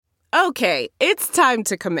Okay, it's time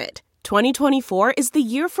to commit. 2024 is the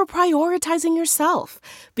year for prioritizing yourself.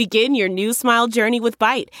 Begin your new smile journey with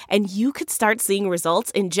Byte, and you could start seeing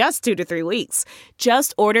results in just 2 to 3 weeks.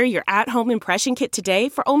 Just order your at-home impression kit today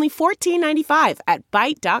for only $14.95 at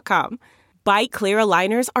Byte.com. Byte Clear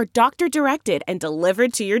aligners are doctor-directed and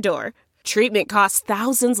delivered to your door. Treatment costs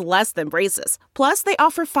thousands less than braces. Plus, they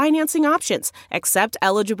offer financing options, accept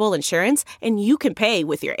eligible insurance, and you can pay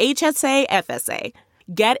with your HSA FSA.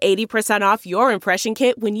 Get 80% off your impression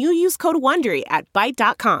kit when you use code WONDERY at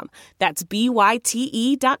Byte.com. That's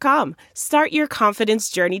BYTE.com. Start your confidence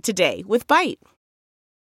journey today with Byte.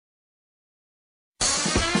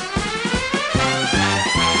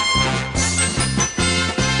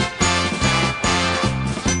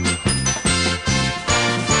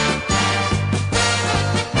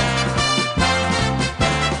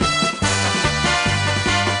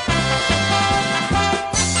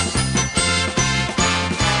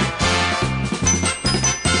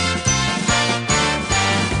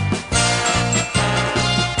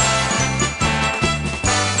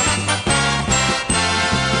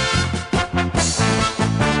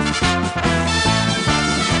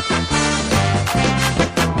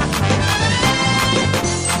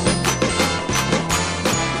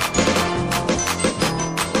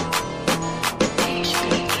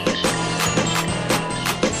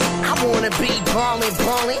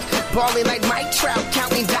 Ballin' like Mike Trout,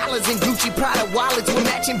 counting dollars in Gucci Prada wallets with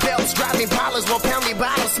matching belts, driving parlors while pounding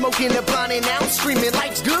bottles, smoking a blunt and out, screaming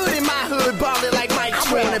life's good in my hood, ballin' like Mike Trout.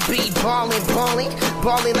 I wanna be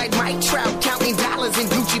ballin' like Mike Trout, counting dollars in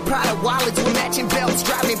Gucci Prada wallets with matching belts,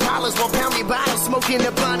 driving parlors while pounding bottles, smoking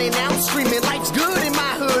a blunt and out, screaming life's good in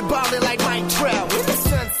my hood, ballin' like Mike Trout. When the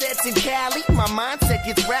sun sets in Cali, my mindset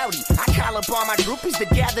gets rowdy. I call up all my groupies that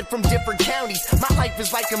gathered from different counties. My life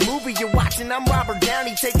is like a movie you're watching. I'm Robert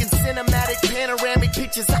Downey taking cinematic panoramic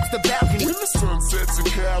pictures off the balcony. When the sun sets in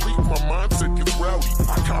Cali, my mindset gets rowdy.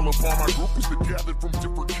 I call up all my groupies that gathered from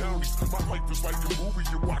different counties. My life is like a movie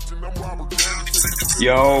you're watching. I'm Robert Downey.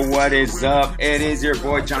 Yo, what is up? It is your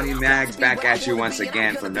boy Johnny Mags back at you once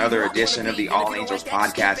again for another edition of the All Angels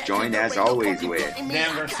podcast, joined as always with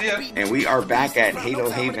Dan Garcia. And we are back at Halo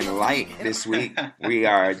Haven Light this week. We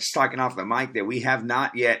are just talking off the mic that we have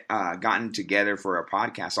not yet gotten together for a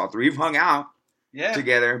podcast. All three have hung out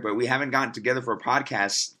together, but we haven't gotten together for a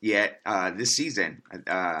podcast yet this season.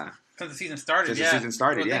 Since the season started, the season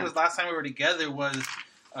started, I think it was last time we were together was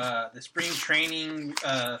the spring training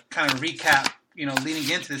kind of recap, leading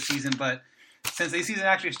into the season. But since the season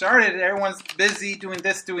actually started, everyone's busy doing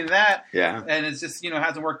this, doing that. Yeah. And it's just,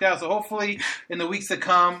 hasn't worked out. So hopefully in the weeks to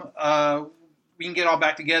come, we can get all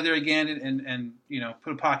back together again and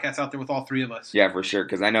put a podcast out there with all three of us. Yeah, for sure.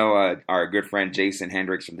 Because I know our good friend Jason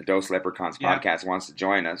Hendricks from the Dose Leprechauns podcast wants to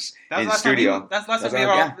join us in the studio. That's last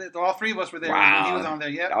time all three of us were there. Wow. He was on there,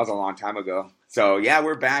 yeah. That was a long time ago. So, yeah,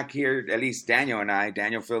 we're back here, at least Daniel and I.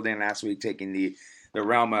 Daniel filled in last week, taking the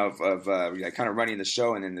realm of kind of running the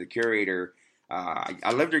show, and then the curator.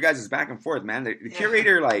 I loved your guys' back and forth, man. The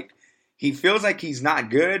curator, he feels like he's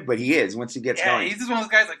not good, but he is once he gets going. He's just one of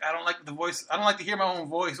those guys, I don't like the voice. I don't like to hear my own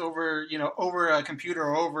voice over a computer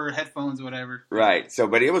or over headphones or whatever. Right. So,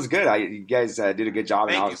 but it was good. You guys did a good job.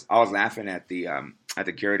 Thank and I was laughing at the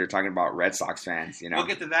curator talking about Red Sox fans, We'll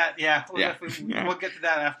get to that. Yeah. We'll get to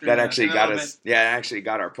that after. That actually got us. Yeah, it actually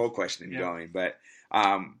got our poll questioning going. But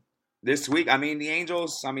this week, the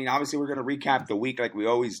Angels, obviously we're going to recap the week like we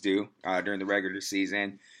always do during the regular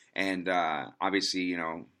season. And obviously,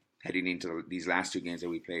 heading into these last two games that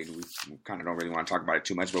we played, we kind of don't really want to talk about it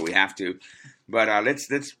too much, but we have to. But let's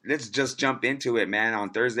just jump into it, man.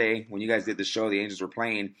 On Thursday, when you guys did the show, the Angels were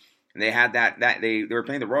playing, and they had that they were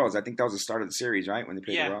playing the Royals. I think that was the start of the series, right? When they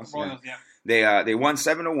played the Royals. They won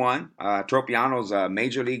 7-1. Tropiano's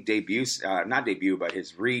major league debut, not debut, but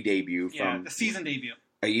his re-debut from the season debut.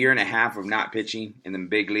 A year and a half of not pitching in the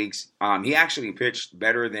big leagues. He actually pitched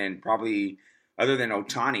better than probably. Other than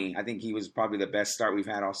Ohtani, I think he was probably the best start we've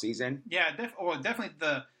had all season. Yeah, definitely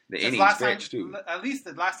the innings pitch too. At least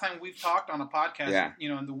the last time we've talked on a podcast,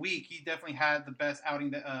 in the week, he definitely had the best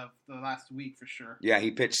outing of the last week for sure. Yeah, he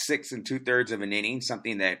pitched 6 2/3 of an inning,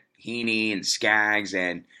 something that Heaney and Skaggs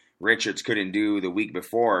and Richards couldn't do the week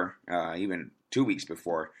before, even 2 weeks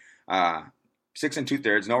before. 6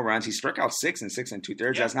 2/3, no runs. He struck out 6 and 6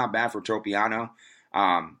 2/3. That's not bad for Tropiano.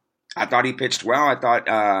 I thought he pitched well. I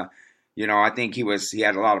thought. I think he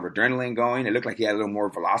had a lot of adrenaline going. It looked like he had a little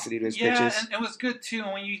more velocity to his pitches. Yeah, and it was good, too.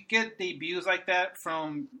 When you get debuts like that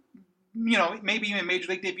from, maybe even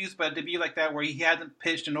major league debuts, but a debut like that where he hadn't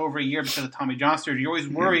pitched in over a year because of Tommy John surgery, you're always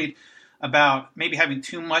worried about maybe having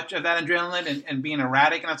too much of that adrenaline and being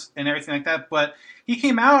erratic and everything like that. But he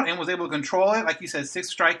came out and was able to control it. Like you said,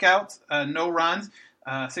 6 strikeouts, no runs,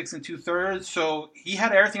 6 2/3. So he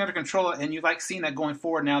had everything under control, and you like seeing that going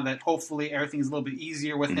forward now that hopefully everything's a little bit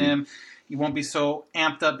easier with him. He won't be so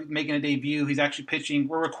amped up making a debut. He's actually pitching.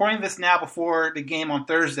 We're recording this now before the game on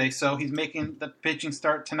Thursday, so he's making the pitching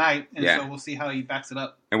start tonight, and so we'll see how he backs it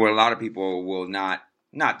up. And what a lot of people will not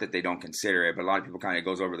that they don't consider it, but a lot of people kind of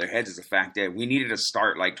goes over their heads is the fact that we needed a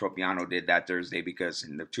start like Tropiano did that Thursday, because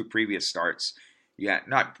in the 2 previous starts,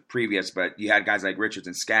 not previous, but you had guys like Richards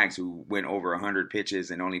and Skaggs who went over 100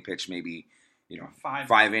 pitches and only pitched maybe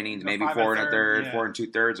five innings, maybe 4 1/3, 4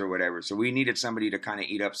 2/3 or whatever. So we needed somebody to kind of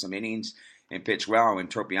eat up some innings and pitch well, and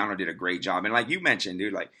Tropiano did a great job. And like you mentioned,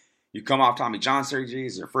 dude, like you come off Tommy John surgery,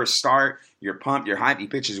 it's your first start, you're pumped, you're hyped, he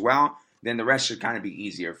pitches well, then the rest should kind of be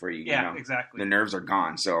easier for you. Yeah, you know? Exactly. The nerves are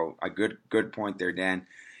gone. So a good point there, Dan.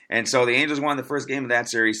 And so the Angels won the first game of that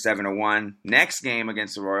series 7-1. Next game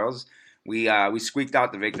against the Royals, we squeaked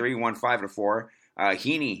out the victory, won 5-4.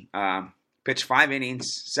 Heaney pitched 5 innings,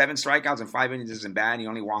 7 strikeouts in 5 innings isn't bad. He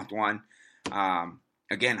only walked 1.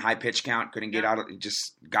 Again, high pitch count, couldn't get out of it,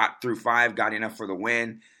 just got through 5, got enough for the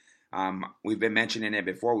win. We've been mentioning it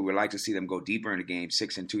before. We would like to see them go deeper in the game.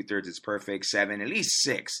 6 2/3 is perfect. 7, at least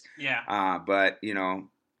 6. Yeah. But,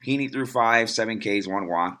 Heaney threw 5, 7 Ks, 1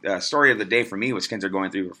 walk. Story of the day for me was Kinzer going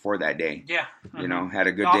 3 for 4 that day. Yeah. Had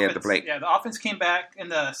a good day at the plate. Yeah, the offense came back in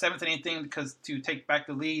the 7th and 8th inning to take back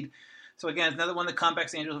the lead. So, again, it's another one of the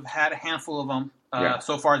comebacks. The Angels have had a handful of them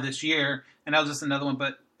so far this year, and that was just another one.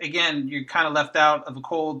 But, again, you're kind of left out of the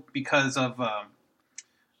cold because of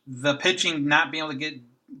the pitching not being able to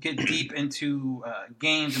get deep into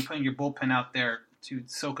games and putting your bullpen out there to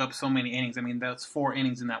soak up so many innings. I mean, that's 4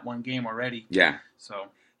 innings in that one game already. Yeah. So.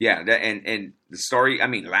 Yeah, and the story, I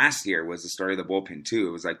mean, last year was the story of the bullpen, too.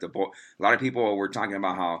 It was like a lot of people were talking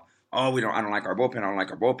about how, I don't like our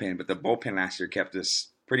bullpen, but the bullpen last year kept us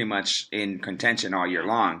pretty much in contention all year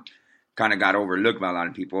long. Kind of got overlooked by a lot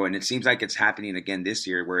of people, and it seems like it's happening again this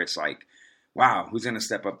year where it's like, wow, who's going to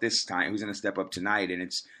step up this time? Who's going to step up tonight?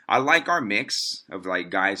 And I like our mix of like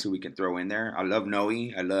guys who we can throw in there. I love Noe.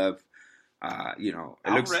 I love,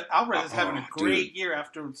 Alvarez is having a great year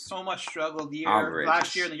after so much struggle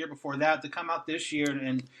last year and the year before that, to come out this year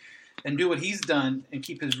and do what he's done and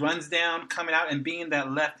keep his runs down, coming out and being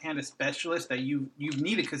that left-handed specialist that you've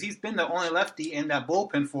needed, because he's been the only lefty in that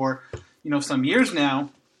bullpen for some years now.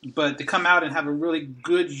 But to come out and have a really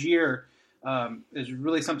good year is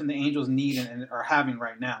really something the Angels need and are having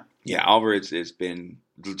right now. Yeah, Alvarez has been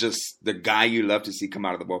just the guy you love to see come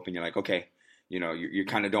out of the bullpen. You're like, okay, you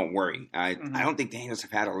kind of don't worry. I don't think the Angels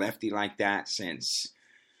have had a lefty like that since,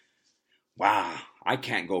 wow, I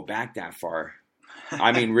can't go back that far.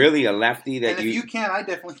 I mean, really, a lefty that and if you can't, I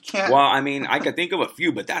definitely can't. Well, I mean, I could think of a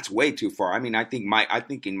few, but that's way too far. I mean, I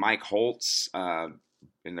think in Mike Holtz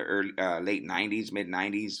in the early late '90s, mid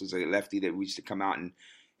 '90s was a lefty that used to come out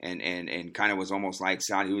and kind of was almost lights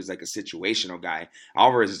out. He was like a situational guy.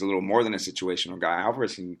 Alvarez is a little more than a situational guy.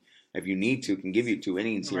 Alvarez can, if you need to, can give you 2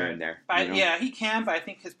 innings here and there. Yeah, he can, but I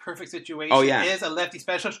think his perfect situation is a lefty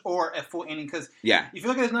specialist or a full inning. Because if you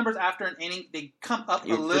look at his numbers after an inning, they come up a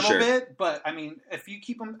little bit. But, I mean, if you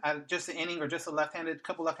keep him at just an inning or just a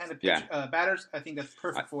couple left-handed batters, I think that's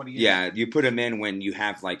perfect for what he is. Yeah, you put him in when you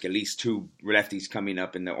have like at least 2 lefties coming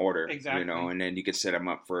up in the order. Exactly. And then you could set him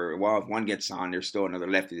up for, if one gets on, there's still another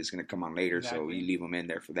lefty that's going to come on later. Exactly. So you leave him in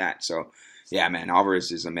there for that. So, yeah, man, Alvarez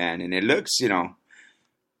is a man. And it looks,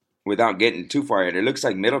 without getting too far ahead, it looks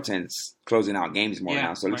like Middleton's closing out games more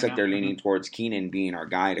now. So it looks like they're leaning towards Keenan being our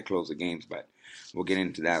guy to close the games, but we'll get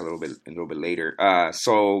into that a little bit later.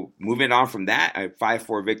 So moving on from that, a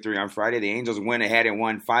 5-4 victory on Friday. The Angels went ahead and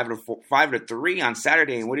won 5-3 on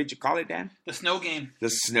Saturday. And what did you call it, Dan? The snow game. The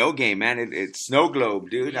snow game, man. It's snow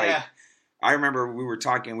globe, dude. Yeah. I remember we were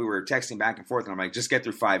texting back and forth, and I'm like, just get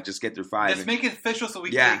through 5. Let's make it official so we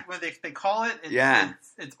can, when they call it,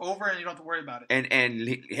 it's over and you don't have to worry about it.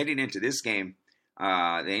 And heading into this game,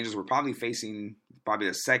 the Angels were probably facing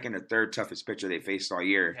the second or third toughest pitcher they faced all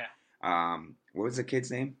year. Yeah. What was the kid's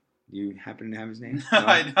name? You happen to have his name? No,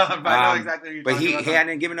 I know, but I know exactly what you're but talking about. He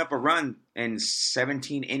hadn't given up a run in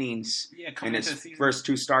 17 innings in his first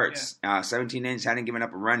 2 starts. 17 innings, hadn't given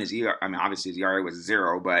up a run. His ERA, I mean, obviously his ERA was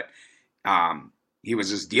 0, but he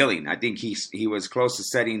was just dealing. I think he was close to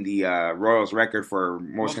setting the Royals record for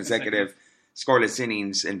most consecutive scoreless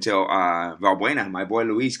innings until Valbuena, my boy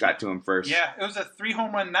Luis, got to him first. Yeah, it was a 3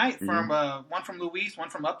 home run night from one from Luis, one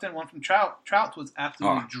from Upton, one from Trout. Trout was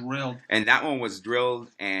absolutely drilled. And that one was drilled,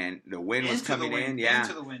 and the wind was coming in. Yeah,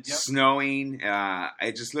 into the wind. Yep. Snowing.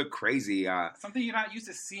 It just looked crazy. Something you're not used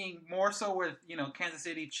to seeing more so with Kansas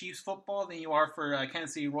City Chiefs football than you are for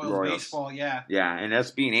Kansas City Royals baseball. Yeah. Yeah, and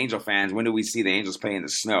us being Angel fans, when do we see the Angels play in the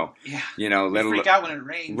snow? Yeah. Let freak out when it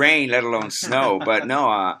rains. Rain, let alone snow. But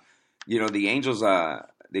no, the Angels,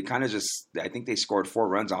 they kind of just, I think they scored 4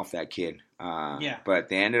 runs off that kid. But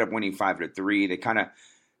they ended up winning 5-3. They kind of,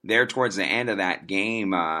 there towards the end of that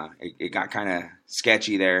game, it got kind of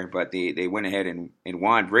sketchy there, but they went ahead and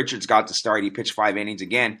won. Richards got the start. He pitched 5 innings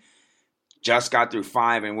again. Just got through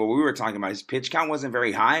 5, and what we were talking about, his pitch count wasn't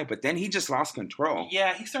very high, but then he just lost control.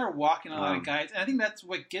 Yeah, he started walking a lot of guys, and I think that's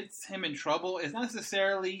what gets him in trouble. It's not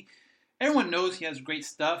necessarily – everyone knows he has great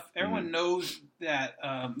stuff. Everyone knows that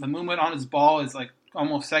the movement on his ball is like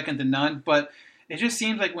almost second to none, but it just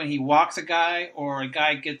seems like when he walks a guy or a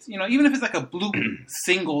guy gets – even if it's like a bloop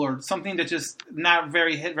single or something that just not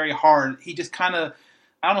hit very hard, he just kind of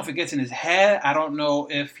 – I don't know if it gets in his head. I don't know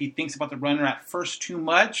if he thinks about the runner at first too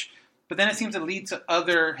much. But then it seems to lead to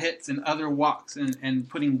other hits and other walks and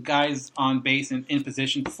putting guys on base and in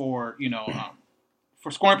position for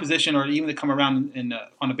for scoring position or even to come around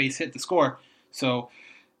on a base hit to score. So,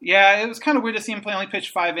 yeah, it was kind of weird to see him only pitch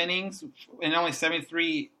 5 innings and only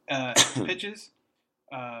 73 pitches.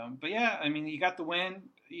 But yeah, I mean, you got the win.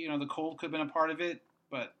 The cold could have been a part of it.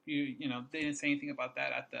 But they didn't say anything about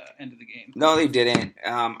that at the end of the game. No, they didn't.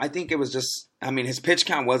 I think it was just. His pitch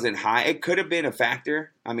count wasn't high. It could have been a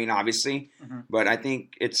factor. Obviously, but I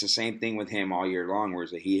think it's the same thing with him all year long.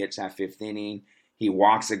 Whereas he hits that 5th inning, he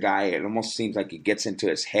walks a guy. It almost seems like it gets into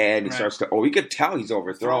his head. He starts to. You could tell he's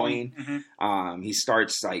overthrowing. He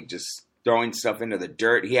starts like just throwing stuff into the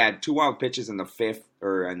dirt. He had 2 wild pitches in the 5th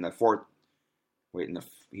or in the 4th.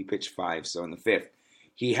 He pitched 5, so in the 5th.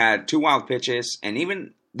 He had 2 wild pitches, and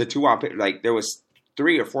even the 2 wild pitches, like there was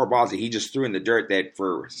 3 or 4 balls that he just threw in the dirt that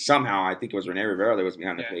for somehow, I think it was Rene Rivera that was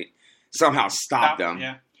behind the plate, somehow stopped them.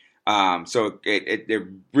 Yeah. So it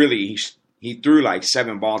really, he threw like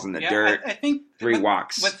 7 balls in the dirt, I think 3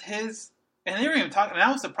 walks. With his, and they were even talking, and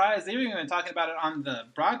I was surprised, they were even talking about it on the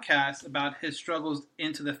broadcast about his struggles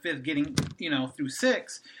into the 5th, getting, through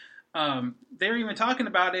 6. They were even talking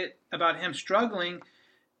about him struggling.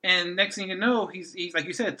 And next thing you know, he's like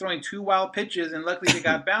you said, throwing 2 wild pitches, and luckily they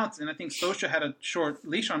got bounced. And I think Scioscia had a short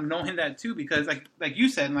leash on him, knowing that too, because like you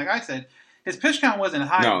said and like I said, his pitch count wasn't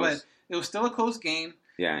high, but it was still a close game.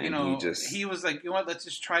 Yeah, and he was like, let's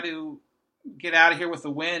just try to get out of here with a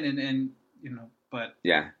win, and but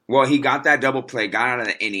yeah. Well, he got that double play, got out of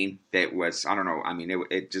the inning. That was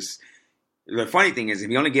it just. The funny thing is,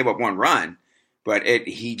 he only gave up 1 run, but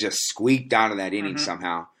he just squeaked out of that inning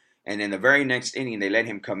somehow. And then the very next inning, they let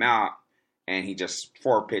him come out, and he just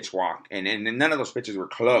 4-pitch walk. And none of those pitches were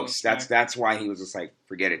close. That's why he was just like,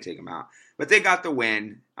 forget it, take him out. But they got the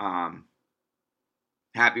win.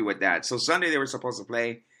 Happy with that. So Sunday they were supposed to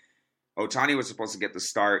play. Ohtani was supposed to get the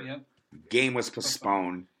start. Yep. Game was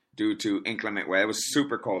postponed due to inclement weather. It was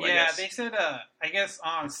super cold, I guess. Yeah, they said, I guess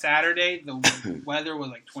on Saturday, the weather was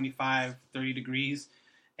like 25, 30 degrees.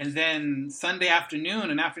 And then Sunday afternoon,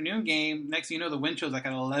 an afternoon game, next thing you know, the wind chill's like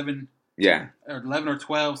at 11. Yeah. Or 11 or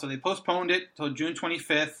 12. So they postponed it till June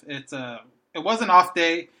 25th. It was an off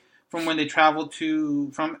day from when they traveled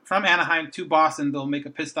from Anaheim to Boston. They'll make a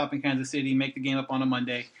pit stop in Kansas City, make the game up on a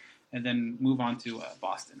Monday, and then move on to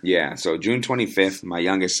Boston. Yeah, so June 25th, my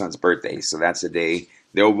youngest son's birthday. So that's the day.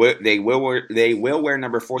 They will wear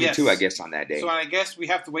number 42, yes. I guess, on that day. So I guess we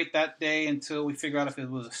have to wait that day until we figure out if it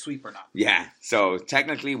was a sweep or not. Yeah. So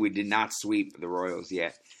technically, we did not sweep the Royals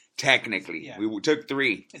yet. Technically, yeah. We took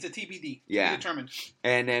 3. It's a TBD. Yeah. Determined.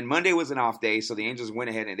 And then Monday was an off day, so the Angels went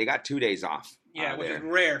ahead and they got 2 days off. Yeah, which is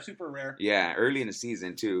rare, super rare. Yeah, early in the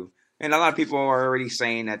season too. And a lot of people are already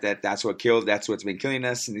saying that's what's been killing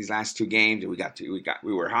us in these last 2 games.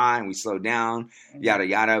 We were high and we slowed down, yada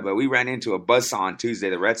yada. But we ran into a buzzsaw on Tuesday.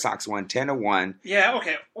 The Red Sox won 10-1. Yeah,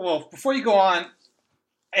 okay. Well, before you go on,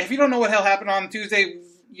 if you don't know what hell happened on Tuesday,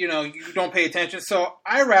 you don't pay attention. So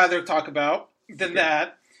I rather talk about than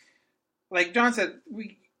that. Like John said,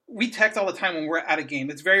 we text all the time when we're at a game.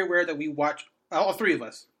 It's very rare that we watch, all 3 of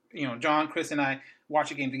us, John, Chris, and I watch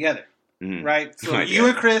a game together. Mm-hmm. Right? So you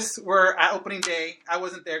and Chris were at opening day. I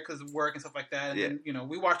wasn't there because of work and stuff like that. And then,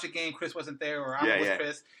 we watched a game. Chris wasn't there, or I was with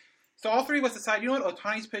Chris. So all 3 of us decided,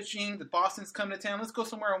 Ohtani's pitching. The Boston's coming to town. Let's go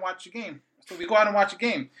somewhere and watch a game. So we go out and watch a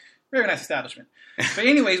game. Very nice establishment. But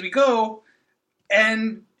anyways, we go,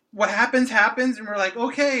 and what happens, and we're like,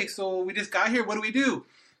 okay, so we just got here. What do?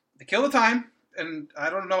 to kill the time, and I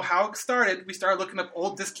don't know how it started. We started looking up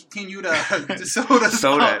old discontinued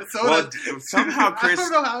soda. Well, somehow Chris, I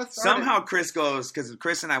don't know how it started. Chris goes, because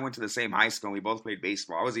Chris and I went to the same high school and we both played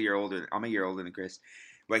baseball. I'm a year older than Chris.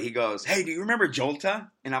 But he goes, hey, do you remember Jolta?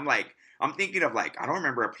 And I'm thinking of I don't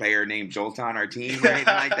remember a player named Jolta on our team or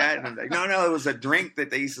anything like that. And I'm like, no, it was a drink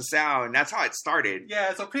that they used to sell, and that's how it started.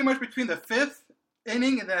 Yeah, so pretty much between the 5th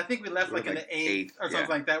inning, and then I think we left in the 8th or something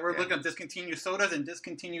like that. We're looking at discontinued sodas and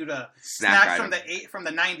discontinued snacks from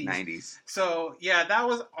the 90s. So yeah, that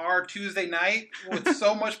was our Tuesday night with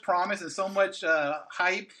so much promise and so much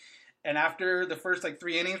hype. And after the first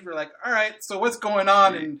 3 innings, we're like, all right, so what's going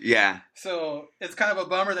on? And so it's kind of a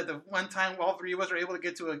bummer that the one time all three of us are able to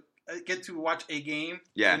get to watch a game.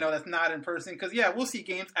 Yeah. That's not in person. Because, we'll see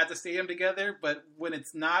games at the stadium together. But when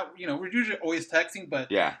it's not, we're usually always texting. But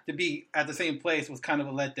to be at the same place was kind of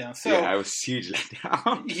a letdown. So, it was a huge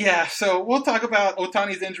letdown. So we'll talk about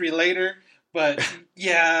Ohtani's injury later. But,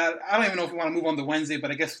 I don't even know if we want to move on to Wednesday. But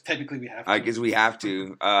I guess technically we have to. I guess we have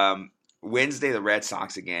to. Wednesday, the Red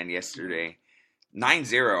Sox again yesterday.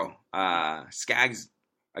 9-0. Skaggs.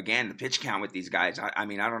 Again, the pitch count with these guys, I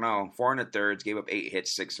mean, I don't know. 4 1/3, gave up 8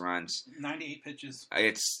 hits, 6 runs. 98 pitches.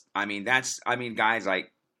 Guys I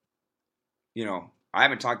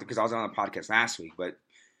haven't talked because I was on the podcast last week, but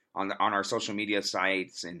on our social media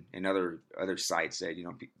sites and other sites that,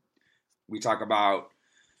 we talk about,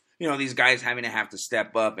 these guys having to have to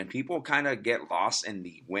step up, and people kind of get lost in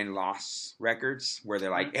the win-loss records where they're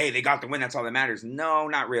like, hey, they got the win, that's all that matters. No,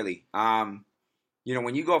 not really.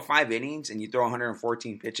 When you go 5 innings and you throw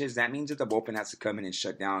 114 pitches, that means that the bullpen has to come in and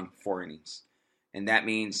shut down 4 innings. And that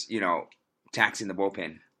means, taxing the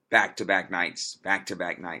bullpen back-to-back nights. Having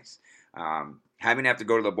to have to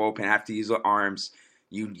go to the bullpen, have to use the arms.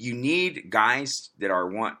 You need guys that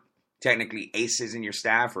are technically aces in your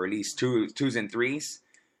staff, or at least twos and threes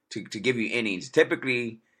to give you innings.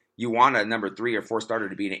 Typically, you want a number 3 or 4 starter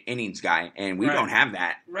to be an innings guy, and we don't have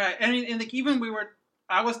that. Right.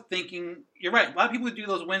 I was thinking, you're right. A lot of people do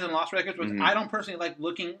those wins and loss records, but I don't personally like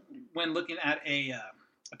looking at a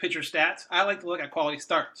pitcher's stats. I like to look at quality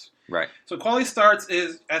starts. Right. So quality starts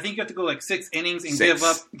is, I think you have to go 6 innings and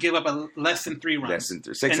give up a less than 3 runs.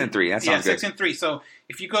 6 and 3. That sounds good. 6 and 3. So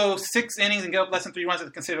if you go 6 innings and give up less than 3 runs,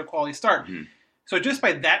 it's considered a quality start. Mm-hmm. So just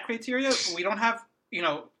by that criteria, we don't have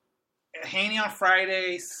Haney on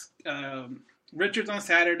Friday, Richards on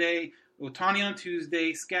Saturday, Ohtani on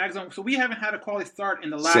Tuesday, Skaggs on. So we haven't had a quality start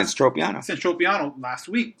in the last since Tropiano last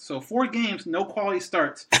week. So 4 games, no quality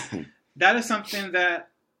starts. That is something that,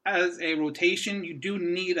 as a rotation, you do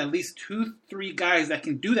need at least 2-3 guys that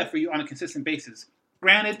can do that for you on a consistent basis.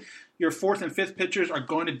 Granted, your 4th and 5th pitchers are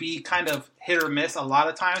going to be kind of hit or miss a lot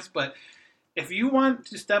of times, but if you want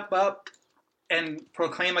to step up and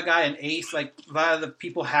proclaim a guy an ace like a lot of the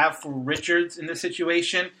people have for Richards in this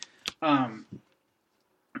situation, I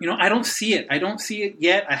don't see it. I don't see it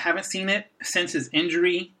yet. I haven't seen it since his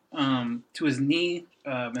injury to his knee.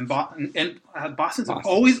 Boston's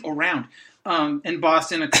always around. In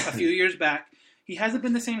Boston a few years back, he hasn't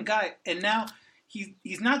been the same guy, and now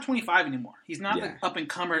he's not 25 anymore. He's not the up and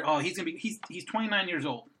comer. Oh, he's 29 years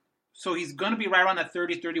old, so he's gonna be right around that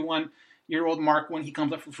 30, 31-year-old mark when he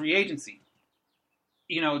comes up for free agency.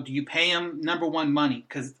 Do you pay him number 1 money?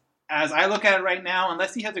 Because as I look at it right now,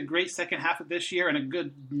 unless he has a great second half of this year and a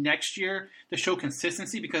good next year to show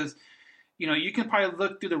consistency, because, you can probably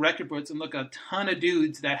look through the record books and look at a ton of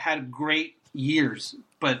dudes that had great years,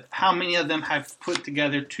 but how many of them have put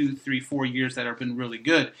together 2, 3, 4 years that have been really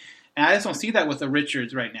good? And I just don't see that with the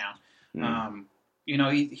Richards right now.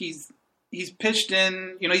 He's pitched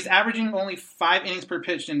in, he's averaging only 5 innings per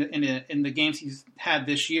pitch in the games he's had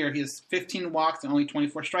this year. He has 15 walks and only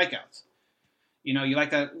 24 strikeouts. You like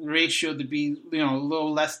that ratio to be, a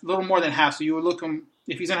little more than half. So you would look him,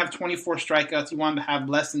 if he's going to have 24 strikeouts, you want him to have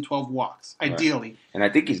less than 12 walks, ideally. Right. And I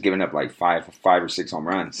think he's given up 5 or 6 home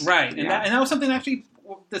runs. Right. And that was something actually,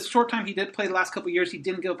 the short time he did play the last couple of years, he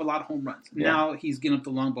didn't give up a lot of home runs. Yeah. Now he's giving up the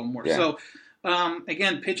long ball more. Yeah. So,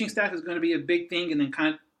 again, pitching staff is going to be a big thing. And then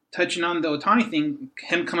kind of touching on the Ohtani thing,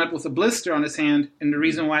 him coming up with a blister on his hand. And the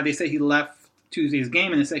reason why they say he left Tuesday's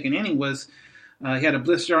game in the second inning was he had a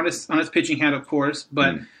blister on his pitching hand, of course.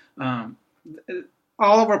 But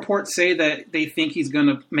all of reports say that they think he's going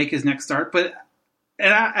to make his next start. But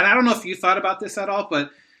I don't know if you thought about this at all, but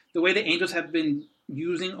the way the Angels have been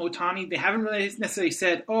using Ohtani, they haven't really necessarily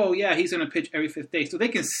said, oh, yeah, he's going to pitch every 5th day. So they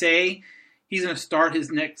can say he's going to start his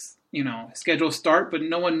next, scheduled start, but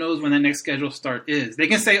no one knows when that next scheduled start is. They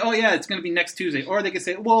can say, oh, yeah, it's going to be next Tuesday. Or they can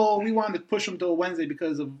say, well, we wanted to push him till Wednesday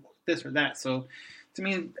because of this or that. So to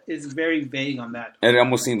me is very vague on that. It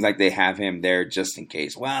almost seems like they have him there just in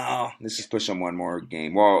case. Well, let's just push him one more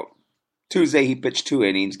game. Well, Tuesday he pitched 2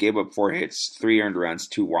 innings, gave up 4 hits, 3 earned runs,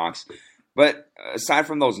 2 walks. But aside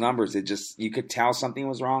from those numbers, you could tell something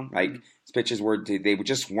was wrong. Like his pitches they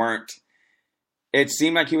just weren't. It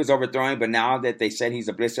seemed like he was overthrowing, but now that they said he's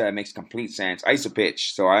a blister, that makes complete sense. I used to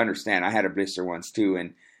pitch, so I understand. I had a blister once too,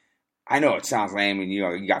 and I know it sounds lame, and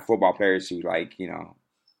you got football players who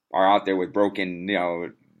are out there with broken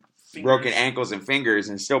ankles and fingers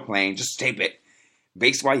and still playing. Just tape it.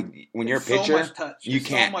 Baseball, when you're a pitcher, so much touch. You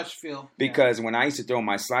can't. So much feel. Because when I used to throw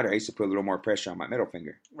my slider, I used to put a little more pressure on my middle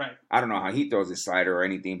finger. Right. I don't know how he throws his slider or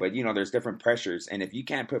anything, but there's different pressures, and if you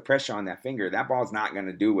can't put pressure on that finger, that ball's not going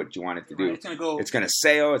to do what you want it to do. It's going to go. It's going to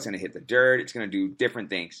sail. It's going to hit the dirt. It's going to do different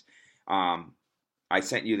things. I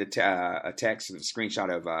sent you a text, a screenshot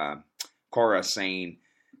of Cora saying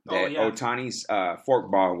that Ohtani's fork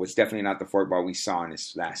ball was definitely not the fork ball we saw in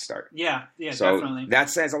his last start. Yeah, so definitely. That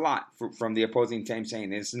says a lot from the opposing team saying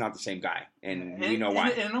this is not the same guy, and we know why.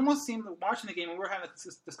 And it almost seemed like watching the game, when we were having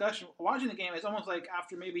this discussion, watching the game, it's almost like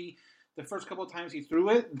after maybe the first couple of times he threw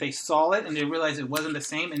it, they saw it and they realized it wasn't the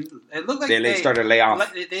same, and it looked like they started to lay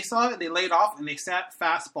off. They saw it, they laid off, and they sat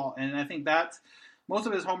fastball, and I think most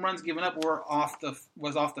of his home runs given up was off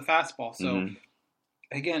the fastball. So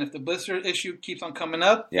again, if the blister issue keeps on coming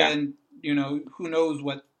up, then who knows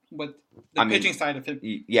what the pitching side of him.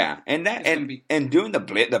 Yeah, and doing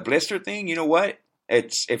the blister thing, you know what?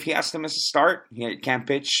 It's if he has to miss a start, he can't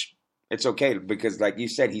pitch. It's okay because, like you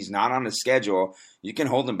said, he's not on the schedule. You can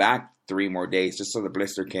hold him back 3 more days just so the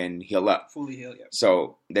blister can heal up. Fully heal, yeah.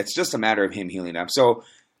 So that's just a matter of him healing up. So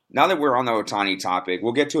now that we're on the Ohtani topic,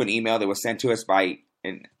 we'll get to an email that was sent to us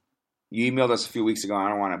and you emailed us a few weeks ago. I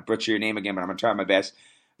don't want to butcher your name again, but I'm going to try my best.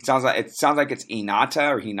 It sounds like it's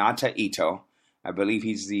Hinata Ito. I believe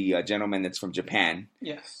he's the gentleman that's from Japan.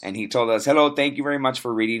 Yes. And he told us, "Hello, thank you very much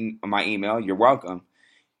for reading my email. You're welcome."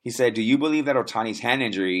 He said, "Do you believe that Ohtani's hand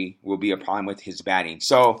injury will be a problem with his batting?"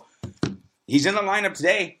 So he's in the lineup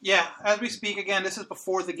today. Yeah, as we speak, again, this is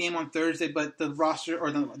before the game on Thursday, but the roster or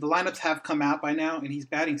the lineups have come out by now, and he's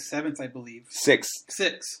batting 7th, I believe.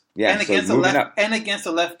 6th. Yeah, and so against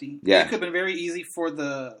a lefty. Yeah. It could have been very easy for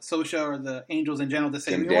the Socha or the Angels in general to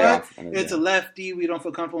say, you know what, it's a lefty. We don't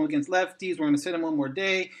feel comfortable against lefties. We're going to sit him one more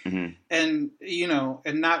day, and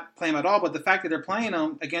not play him at all. But the fact that they're playing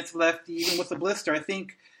him against a lefty, even with the blister, I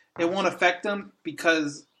think it won't affect him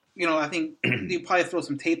because I think you probably throw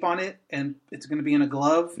some tape on it, and it's going to be in a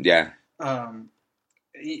glove. Yeah. I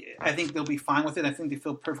think they'll be fine with it. I think they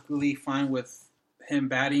feel perfectly fine with him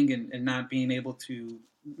batting and not being able to,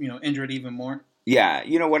 injure it even more. Yeah.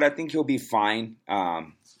 You know what? I think he'll be fine.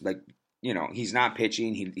 He's not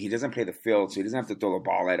pitching. He doesn't play the field, so he doesn't have to throw the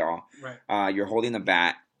ball at all. Right. You're holding the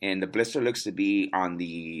bat, and the blister looks to be on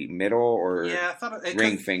the middle or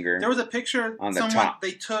ring finger. There was a picture on the top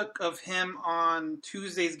they took of him on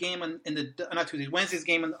Wednesday's game on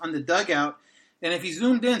the dugout. And if you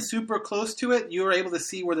zoomed in super close to it, you were able to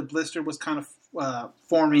see where the blister was kind of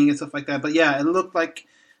forming and stuff like that. But yeah, it looked like,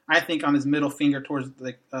 I think, on his middle finger towards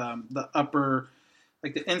the upper,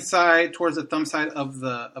 like the inside towards the thumb side of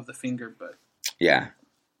the finger. But yeah.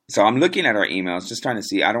 So I'm looking at our emails, just trying to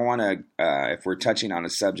see. I don't want to, if we're touching on a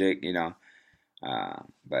subject,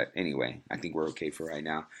 but anyway, I think we're okay for right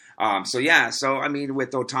now. So I mean, with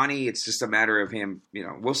Ohtani, it's just a matter of him,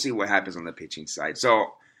 we'll see what happens on the pitching side.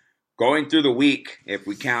 So going through the week, if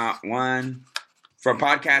we count one from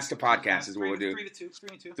podcast to podcast is what we'll do.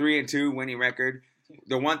 3-2. 3-2 winning record.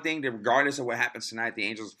 The one thing that regardless of what happens tonight, the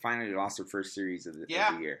Angels finally lost their first series of the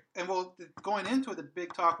year. And going into it, the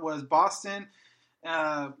big talk was Boston.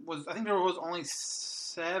 I think there was only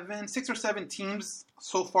 6 or 7 teams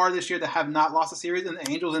so far this year that have not lost a series, and the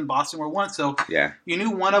Angels and Boston were one. So you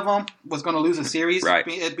knew one of them was going to lose a series. Right.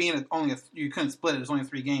 It being you couldn't split it. There's only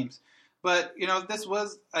 3 games. But this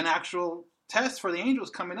was an actual test for the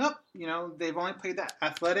Angels coming up. They've only played the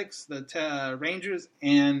Athletics, the Rangers,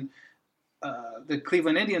 and the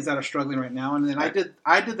Cleveland Indians that are struggling right now. And then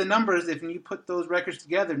I did the numbers. If you put those records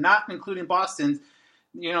together, not including Boston's,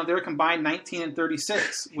 they're combined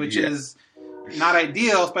 19-36, which is not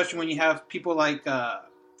ideal, especially when you have people like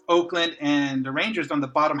Oakland and the Rangers on the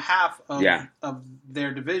bottom half of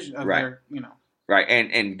their division. Right,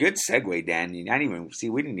 and good segue, Dan. We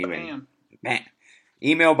didn't even. Man,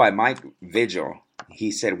 email by Mike Vigil.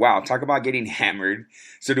 He said, "Wow, talk about getting hammered.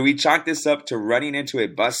 So do we chalk this up to running into a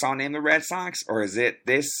buzzsaw named the Red Sox, or is it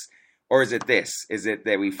this? Is it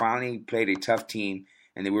that we finally played a tough team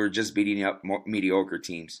and that we were just beating up mediocre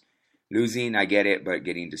teams? Losing, I get it, but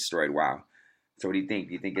getting destroyed, wow." So what do you think?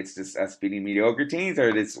 Do you think it's just us beating mediocre teams,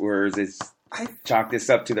 or is this chalk this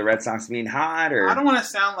up to the Red Sox being hot, or I don't want to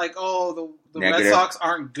sound like the Red Sox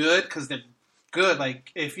aren't good, because they're good.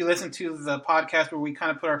 Like, if you listen to the podcast where we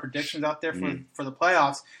kind of put our predictions out there for the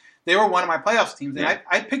playoffs, they were one of my playoffs teams. And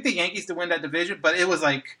I picked the Yankees to win that division, but it was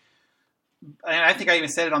like, and I think I even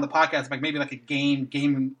said it on the podcast, like maybe like a game,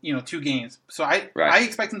 2 games. So I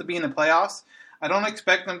expect them to be in the playoffs. I don't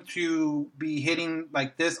expect them to be hitting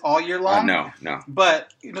like this all year long. No.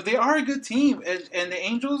 But they are a good team, and the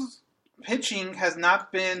Angels pitching has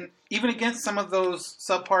not been, even against some of those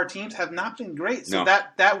subpar teams, have not been great. So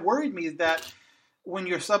that worried me, is that when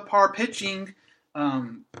your subpar pitching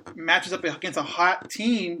matches up against a hot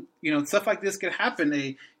team, stuff like this could happen.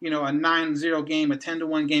 A 9-0 game, a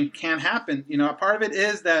 10-1 game can happen. Part of it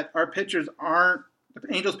is that the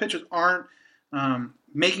Angels pitchers aren't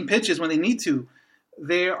making pitches when they need to.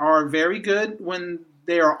 They are very good when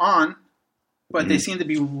they are on, but they seem to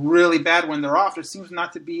be really bad when they're off. There seems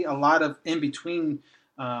not to be a lot of in between,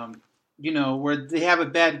 where they have a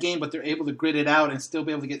bad game, but they're able to grit it out and still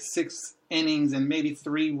be able to get 6 innings and maybe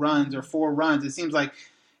 3 runs or 4 runs. It seems like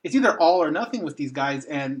it's either all or nothing with these guys,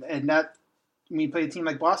 and that, when you play a team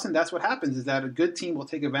like Boston, that's what happens, is that a good team will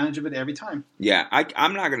take advantage of it every time. Yeah,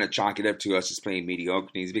 I'm not going to chalk it up to us just playing mediocre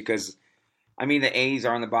teams, because the A's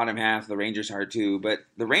are on the bottom half, the Rangers are too, but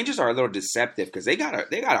the Rangers are a little deceptive because they got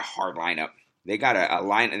a hard lineup. They got a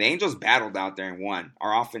line, and the Angels battled out there and won.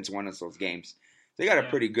 Our offense won us those games. They got a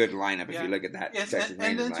pretty good lineup if you look at that Texas Rangers lineup.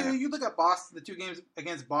 And then, too, you look at Boston, the 2 games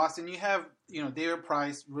against Boston, you have, David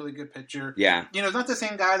Price, really good pitcher. Yeah. It's not the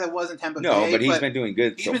same guy that was in Tampa Bay. No, but he's been doing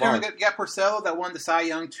good so far. You got Porcello that won the Cy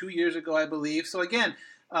Young 2 years ago, I believe. So, again,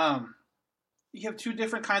 you have 2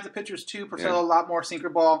 different kinds of pitchers, too. Porcello, a lot more sinker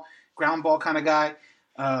ball, ground ball kind of guy.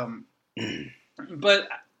 But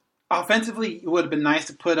offensively, it would have been nice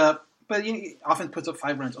to put up. But offense puts up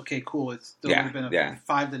 5 runs. Okay, cool. It's still been a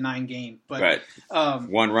 5-9 game. But 1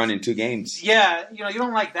 run in 2 games. Yeah, you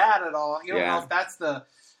don't like that at all. You don't know if that's the.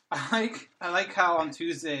 I like how on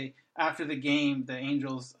Tuesday after the game, the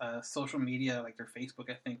Angels' social media, like their Facebook,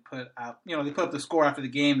 I think, put out. They put up the score after the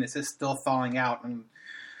game. And it says still thawing out, and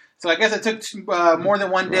so I guess it took more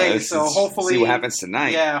than 1 day. So hopefully, see what happens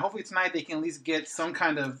tonight. Yeah, hopefully tonight they can at least get some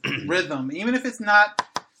kind of rhythm, even if it's not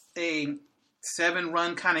a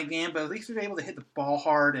 7-run kind of game, but at least they're able to hit the ball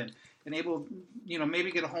hard and able,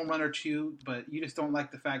 maybe get a home run or 2. But you just don't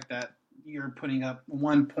like the fact that you're putting up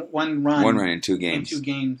one run in 2 games.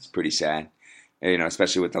 It's pretty sad,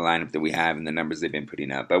 especially with the lineup that we have and the numbers they've been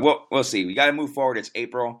putting up. But we'll see. We got to move forward. It's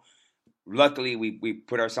April. Luckily, we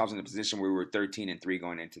put ourselves in a position where we were 13-3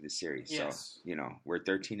 going into the series. Yes. So we're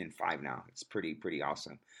 13-5 now. It's pretty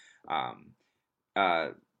awesome.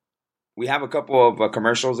 We have a couple of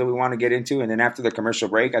commercials that we want to get into, and then after the commercial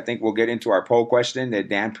break, I think we'll get into our poll question that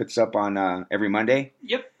Dan puts up on every Monday.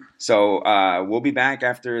 Yep. So we'll be back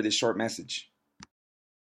after this short message.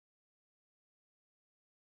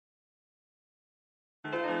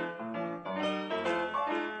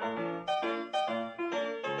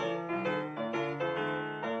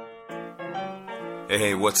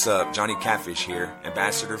 Hey, what's up? Johnny Catfish here,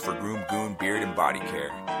 ambassador for Groom Goon Beard and Body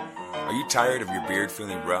Care. Are you tired of your beard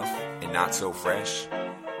feeling rough and not so fresh?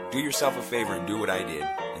 Do yourself a favor and do what I did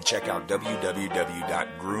and check out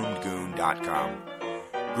www.groomgoon.com.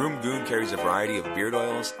 Groom Goon carries a variety of beard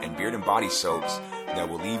oils and beard and body soaps that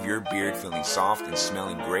will leave your beard feeling soft and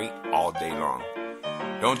smelling great all day long.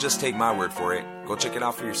 Don't just take my word for it. Go check it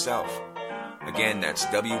out for yourself. Again, that's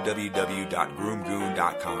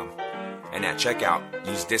www.groomgoon.com. And at checkout,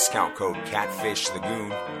 use discount code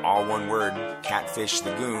CATFISHTHEGOON, all one word,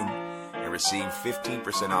 CATFISHTHEGOON, and receive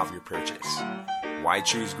 15% off your purchase. Why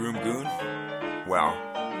choose Groom Goon? Well,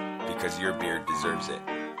 because your beard deserves it.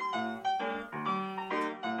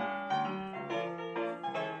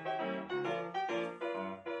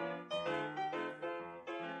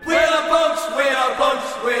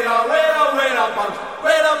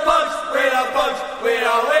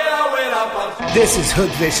 This is Hood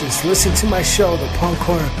Vicious. Listen to my show, The Punk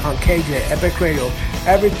Corner, on KJ Epic Radio,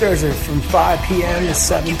 every Thursday from 5 p.m. to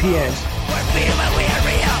 7 p.m.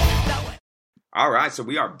 All right, so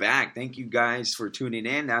we are back. Thank you guys for tuning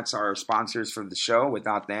in. That's our sponsors for the show.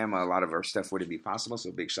 Without them, a lot of our stuff wouldn't be possible,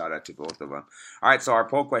 so big shout out to both of them. All right, so our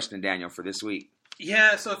poll question, Daniel, for this week.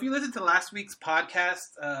 Yeah, so if you listen to last week's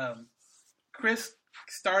podcast, Chris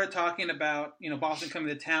started talking about, Boston coming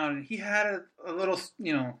to town, and he had a little,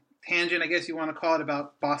 tangent, I guess you want to call it,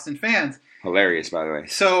 about Boston fans. Hilarious, by the way.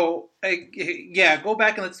 So, go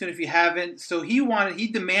back and listen to it if you haven't. So he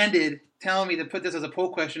demanded, telling me to put this as a poll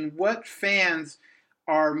question, what fans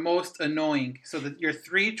are most annoying. So that your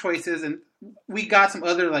 3 choices, and we got some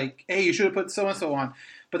other like, hey, you should have put so and so on.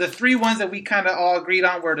 But the 3 ones that we kind of all agreed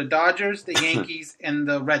on were the Dodgers, the Yankees, and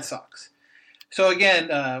the Red Sox. So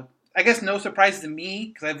again, I guess no surprise to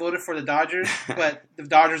me because I voted for the Dodgers, but the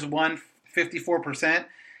Dodgers won 54%.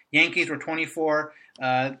 Yankees were 24%,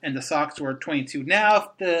 and the Sox were 22%. Now, if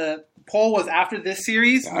the poll was after this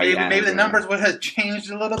series, maybe the numbers would have changed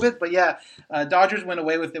a little bit. But yeah, Dodgers went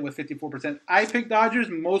away with it with 54%. I picked Dodgers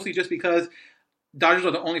mostly just because Dodgers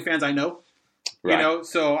are the only fans I know. Right. You know,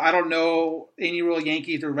 so I don't know any real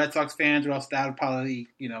Yankees or Red Sox fans, or else that would probably,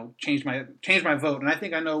 change my vote. And I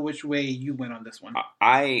think I know which way you went on this one.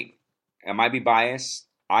 I might be biased.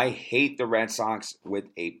 I hate the Red Sox with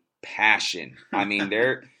a passion. I mean,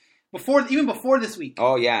 they're even before this week.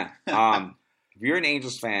 Oh yeah. If you're an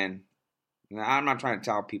Angels fan, I'm not trying to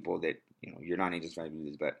tell people that you're not an Angels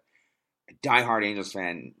fan, but a diehard Angels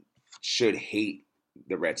fan should hate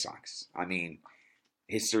the Red Sox. I mean,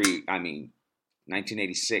 history.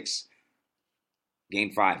 1986,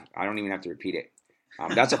 Game 5. I don't even have to repeat it.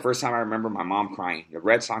 That's the first time I remember my mom crying. The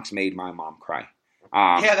Red Sox made my mom cry.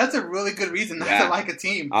 Yeah, that's a really good reason not to like a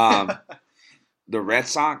team. The Red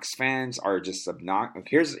Sox fans are just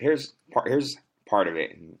obnoxious. Here's part of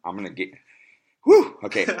it, and I'm gonna get. Whew.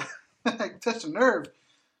 Okay. Touch a nerve.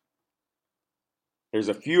 There's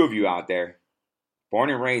a few of you out there, born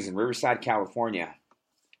and raised in Riverside, California,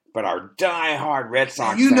 but are diehard Red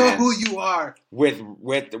Sox fans. You know who you are. With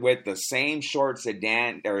the same shorts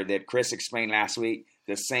that Chris explained last week,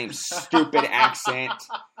 the same stupid accent,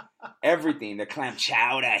 everything, the clam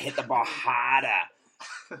chowder, hit the ball harder.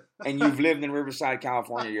 And you've lived in Riverside,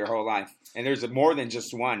 California your whole life. And there's more than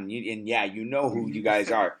just one. You know who you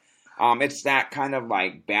guys are. It's that kind of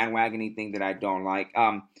like bandwagon-y thing that I don't like.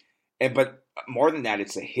 But more than that,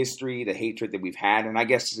 it's the history, the hatred that we've had. And I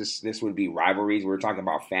guess this would be rivalries. We're talking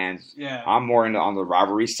about fans. Yeah. I'm more on the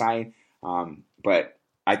rivalry side. But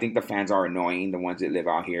I think the fans are annoying, the ones that live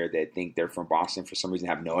out here that think they're from Boston, for some reason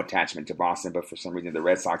have no attachment to Boston, but for some reason the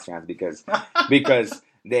Red Sox fans because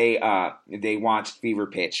they watched Fever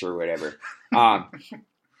Pitch or whatever.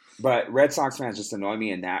 But Red Sox fans just annoy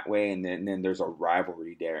me in that way, and then there's a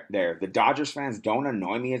rivalry there. The Dodgers fans don't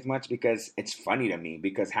annoy me as much because it's funny to me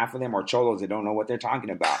because half of them are cholos that don't know what they're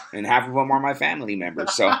talking about, and half of them are my family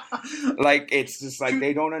members. So, like, it's just like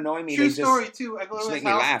they don't annoy me. True they story, just, too. I go to make this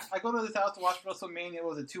me house. laugh. I go to this house to watch WrestleMania.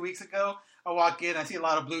 Was it 2 weeks ago? I walk in, I see a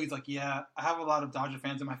lot of blue. He's like, yeah, I have a lot of Dodger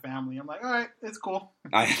fans in my family. I'm like, all right, it's cool.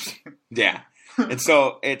 Yeah. And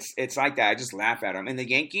so it's like that. I just laugh at them. And the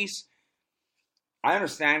Yankees, I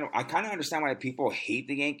kind of understand why people hate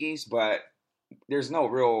the Yankees, but there's no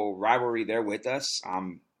real rivalry there with us.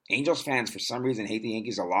 Angels fans, for some reason, hate the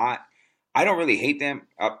Yankees a lot. I don't really hate them.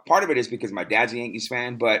 Part of it is because my dad's a Yankees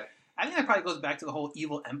fan, but I think that probably goes back to the whole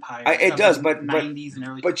evil empire. It does, but 90s and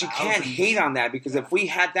early 2000s. But you can't hate on that because if we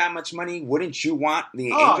had that much money, wouldn't you want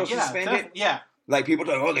the Angels to spend it? Yeah. Like people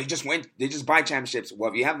go, they just win, they just buy championships. Well,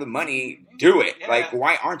 if you have the money, do it. Yeah. Like,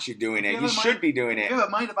 why aren't you doing it? You should be doing it. If you have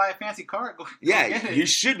the money to buy a fancy car, go you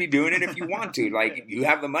should be doing it if you want to. Like, if you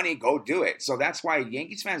have the money, go do it. So that's why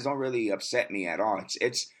Yankees fans don't really upset me at all.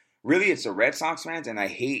 It's the Red Sox fans, and I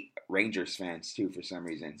hate Rangers fans too for some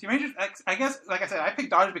reason. See, Rangers, I guess, like I said, I picked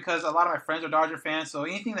Dodgers because a lot of my friends are Dodger fans. So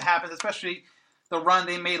anything that happens, especially the run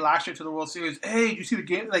they made last year to the World Series, hey, did you see the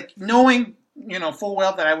game? Like knowing, full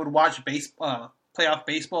well that I would watch playoff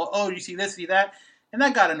baseball. Oh, you see this, see that, and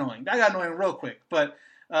that got annoying. That got annoying real quick. But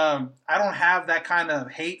I don't have that kind of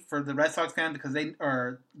hate for the Red Sox fans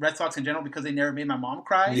or Red Sox in general because they never made my mom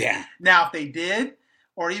cry. Yeah. Now, if they did,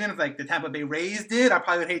 or even if like the Tampa Bay Rays did, I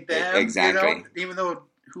probably would hate them. Exactly. Even though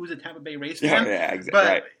who's a Tampa Bay Rays fan? Yeah, exactly.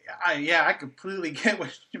 But I completely get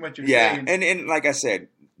what you're saying. Yeah, and like I said,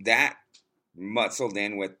 that muscled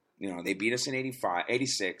in with. They beat us in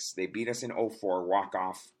 86. They beat us in 04, walk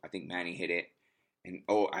off. I think Manny hit it. In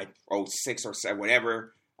 06 or 7,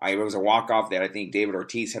 whatever. It was a walk-off that I think David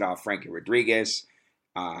Ortiz hit off Frankie Rodriguez.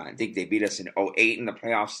 I think they beat us in 08 in the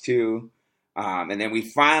playoffs too. And then we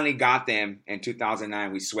finally got them in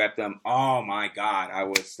 2009. We swept them. Oh my God.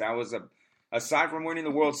 Aside from winning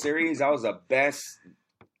the World Series, that was the best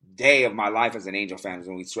day of my life as an Angel fan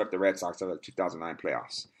when we swept the Red Sox of the 2009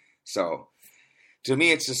 playoffs. So to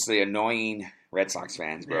me, it's just the annoying Red Sox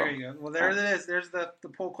fans, bro. There you go. Well, there it is. There's the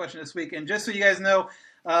poll question this week. And just so you guys know,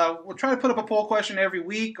 we'll try to put up a poll question every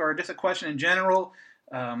week or just a question in general.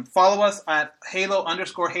 Follow us at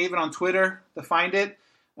Halo_Haven on Twitter to find it.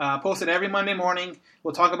 Post it every Monday morning.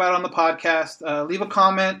 We'll talk about it on the podcast. Leave a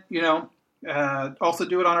comment, also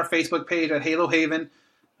do it on our Facebook page at Halo Haven.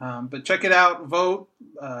 But check it out, vote,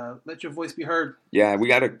 let your voice be heard. Yeah, we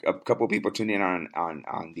got a couple people tuned in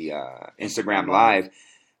on the Instagram Live.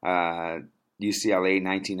 UCLA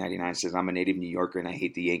 1999 says, I'm a native New Yorker and I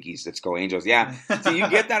hate the Yankees. Let's go Angels. Yeah. So you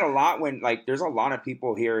get that a lot when, like, there's a lot of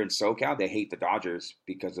people here in SoCal that hate the Dodgers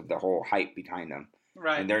because of the whole hype behind them.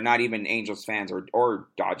 Right. And they're not even Angels fans or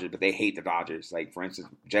Dodgers, but they hate the Dodgers. Like, for instance,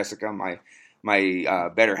 Jessica, my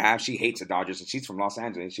better half, she hates the Dodgers, and she's from Los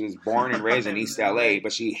Angeles. She was born and raised in East LA,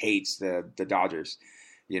 but she hates the Dodgers.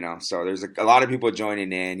 So there's a lot of people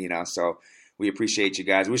joining in. So we appreciate you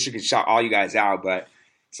guys. Wish we could shout all you guys out, but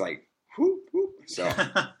it's like, whoop, whoop. So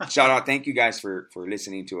shout out, thank you guys for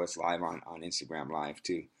listening to us live on Instagram Live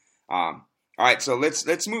too. All right, so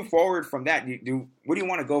let's move forward from that. What do you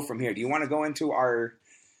want to go from here? Do you want to go into our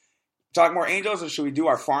talk more Angels, or should we do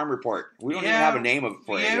our farm report? We don't even have a name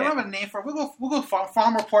for it. Yeah, we don't have a name for it. We'll go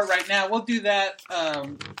farm report right now. We'll do that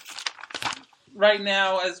right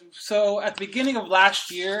now. So at the beginning of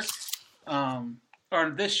last year, or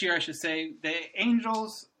this year, I should say, the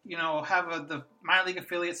Angels, have the minor league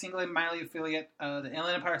affiliate, single-A minor league affiliate, the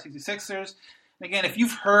Inland Empire 66ers. And again, if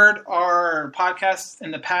you've heard our podcasts in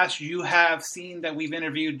the past, you have seen that we've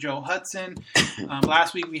interviewed Joe Hudson.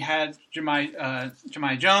 Last week we had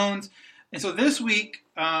Jahmai Jones. And so this week,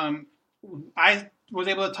 I was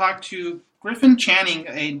able to talk to Griffin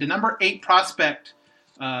Channing, the number 8 prospect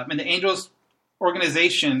in the Angels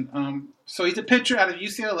organization. So he's a pitcher out of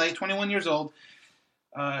UCLA, 21 years old.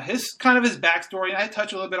 His backstory, and I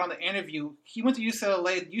touched a little bit on the interview. He went to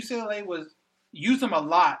UCLA. UCLA used him a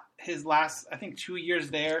lot his last, I think, 2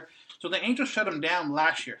 years there. So the Angels shut him down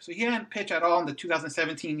last year. So he hadn't pitched at all in the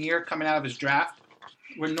 2017 year coming out of his draft,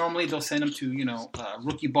 where normally they'll send him to,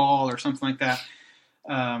 rookie ball or something like that.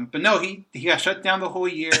 But no, he got shut down the whole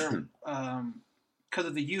year because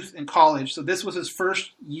of the youth in college. So this was his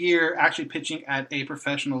first year actually pitching at a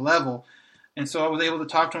professional level. And so I was able to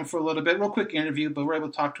talk to him for a little bit. Real quick interview, but we're able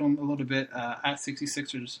to talk to him a little bit at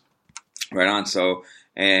 66ers. Right on. So,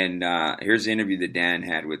 and here's the interview that Dan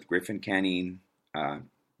had with Griffin Canning.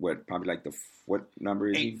 Probably like what number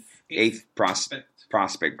is he? Eighth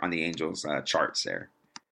prospect on the Angels charts there.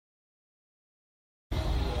 All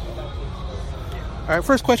right,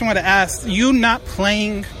 first question I want to ask, you not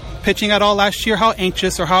pitching at all last year, how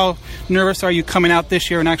anxious or how nervous are you coming out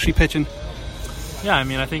this year and actually pitching? Yeah, I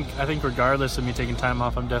mean, I think regardless of me taking time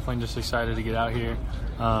off, I'm definitely just excited to get out here.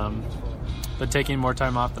 But taking more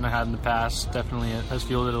time off than I had in the past definitely has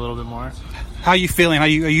fueled it a little bit more. How are you feeling? Are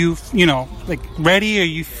you ready? Are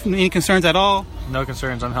you any concerns at all? No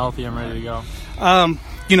concerns. I'm healthy. I'm ready to go.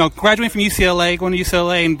 Graduating from UCLA, going to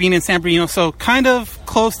UCLA, and being in San Bernardino, so kind of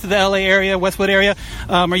close to the LA area, Westwood area.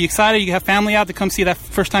 Are you excited? You have family out to come see that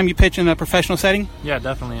first time you pitch in a professional setting? Yeah,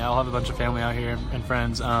 definitely. I'll have a bunch of family out here and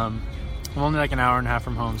friends. I'm only like an hour and a half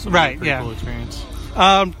from home, so it's a pretty cool experience.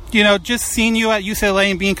 Just seeing you at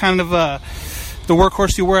UCLA and being kind of the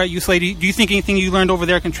workhorse you were at UCLA, do you think anything you learned over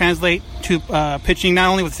there can translate to pitching not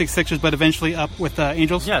only with the Sixers but eventually up with the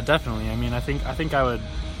Angels? Yeah, definitely. I mean, I think I would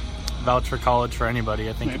vouch for college for anybody.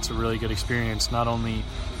 I think it's a really good experience, not only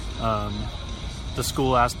the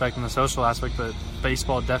school aspect and the social aspect, but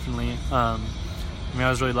baseball definitely. I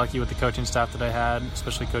was really lucky with the coaching staff that I had,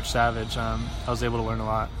 especially Coach Savage. I was able to learn a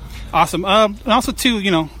lot. Awesome. And also, too,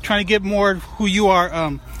 trying to get more who you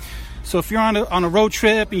are. So if you're on a road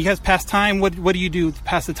trip and you have past time, what do you do to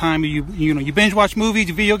pass the time? You binge watch movies,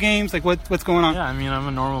 video games? Like what's going on? Yeah, I mean, I'm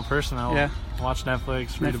a normal person. I'll watch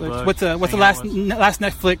Netflix, read a book. What's the last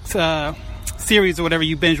Netflix series or whatever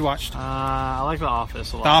you binge watched? I like The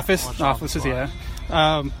Office a lot. The Office is, yeah.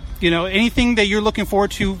 Anything that you're looking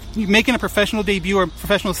forward to, making a professional debut or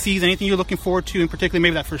professional season, anything you're looking forward to in particular,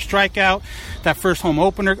 maybe that first strikeout, that first home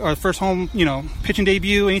opener, or first home, pitching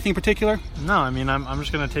debut, anything in particular? No, I mean, I'm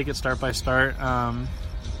just going to take it start by start. I'm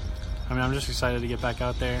just excited to get back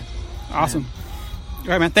out there. Awesome. All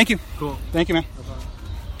right, man. Thank you. Cool. Thank you, man.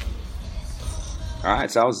 All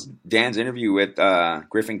right, so that was Dan's interview with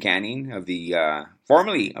Griffin Canning of the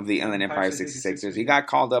formerly of the Inland Empire 66ers. He got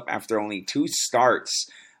called up after only 2 starts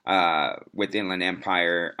with Inland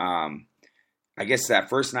Empire. I guess that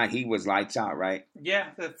first night he was lights out, right? Yeah,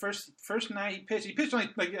 the first night he pitched. He pitched only,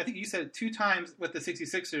 I think you said 2 times with the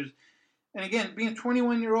 66ers. And again, being a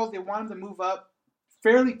 21-year-old, they want him to move up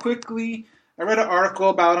fairly quickly. I read an article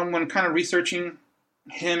about him when kind of researching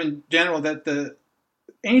him in general, that the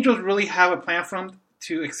Angels really have a plan for him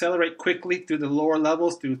to accelerate quickly through the lower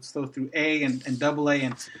levels, through A and AA,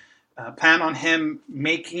 and plan on him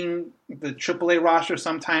making the AAA roster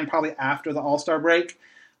sometime probably after the All-Star break.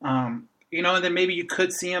 And then maybe you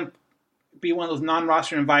could see him be one of those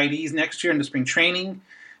non-roster invitees next year in the spring training.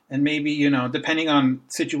 and maybe, depending on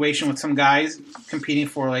situation with some guys, competing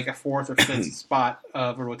for like a 4th or 5th spot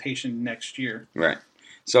of a rotation next year. Right.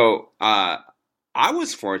 So I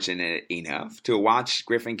was fortunate enough to watch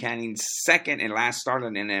Griffin Canning's second and last start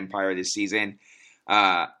in the Empire this season.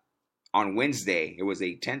 On Wednesday, it was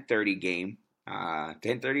a 10:30 game,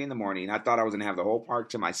 10:30 in the morning. I thought I was going to have the whole park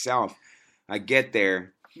to myself. I get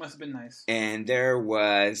there. Must have been nice. And there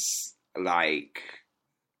was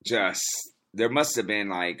there must have been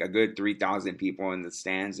like a good 3,000 people in the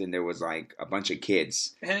stands, and there was like a bunch of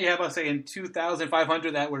kids. And yeah, I was saying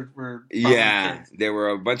 2,500 that were yeah, kids. There were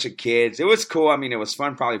a bunch of kids. It was cool. I mean, it was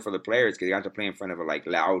fun probably for the players because you got to play in front of a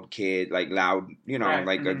loud,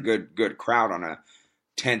 Right. a good crowd on a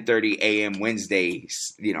 10:30 a.m. Wednesday,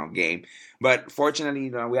 game. But fortunately,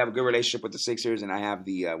 we have a good relationship with the Sixers, and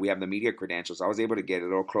we have the media credentials. I was able to get a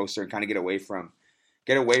little closer and kind of get away from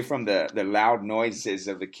the loud noises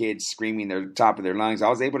of the kids screaming the top of their lungs. I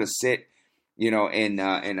was able to sit, in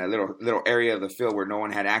a little area of the field where no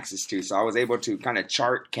one had access to. So I was able to kind of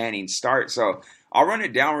chart Canning's start. So I'll run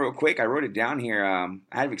it down real quick. I wrote it down here. I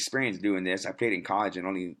have experience doing this. I played in college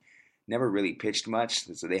and never really pitched much.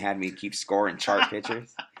 So they had me keep score and chart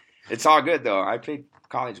pitchers. It's all good though. I played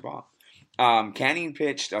college ball. Canning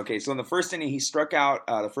pitched. Okay, so in the first inning, he struck out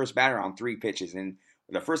the first batter on 3 pitches. And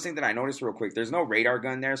the first thing that I noticed real quick, there's no radar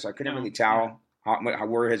gun there, so I couldn't really tell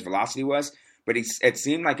where his velocity was. But it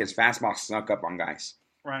seemed like his fastball snuck up on guys.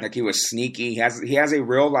 Right. Like he was sneaky. He has a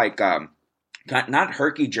real not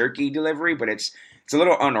herky-jerky delivery, but it's a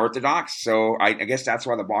little unorthodox. So I guess that's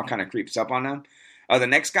why the ball kind of creeps up on him. The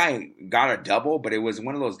next guy got a double, but it was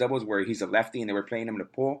one of those doubles where he's a lefty and they were playing him to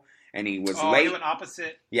pull. And he was late. He went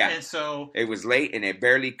opposite. Yeah. And so it was late, and it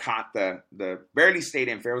barely caught barely stayed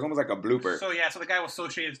in fair. It was almost like a blooper. So the guy was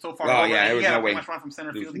associated so far. Oh yeah, there was no way. Run from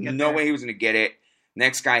center field to get no there. way he was going to get it.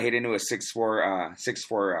 Next guy hit into a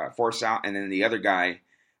 6-4 force out, and then the other guy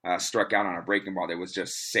struck out on a breaking ball that was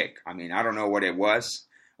just sick. I mean, I don't know what it was.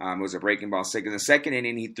 It was a breaking ball sick. In the second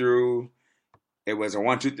inning, he threw. It was a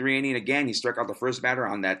 1-2-3 inning again. He struck out the first batter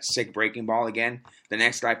on that sick breaking ball again. The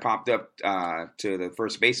next guy popped up to the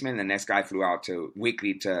first baseman. The next guy flew out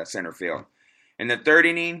weakly to center field. In the third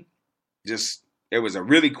inning, it was a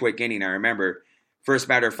really quick inning. I remember first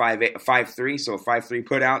batter 5-3, so 5-3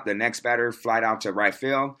 put out. The next batter flied out to right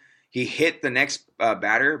field. He hit the next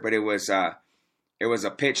batter, but it was a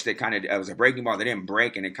pitch that it was a breaking ball that didn't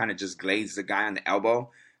break, and it kind of just glazed the guy on the elbow.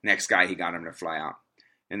 Next guy, he got him to fly out.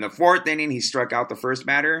 In the fourth inning, he struck out the first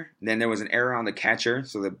batter. Then there was an error on the catcher,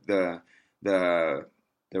 so the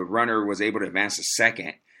runner was able to advance to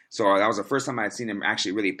second. So that was the first time I had seen him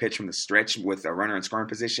actually really pitch from the stretch with a runner in scoring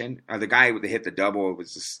position. The guy that hit the double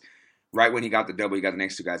was just right when he got the double, he got the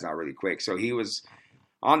next 2 guys out really quick. So he was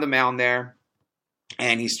on the mound there,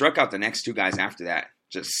 and he struck out the next 2 guys after that,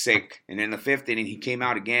 just sick. And in the 5th inning, he came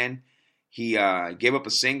out again. He gave up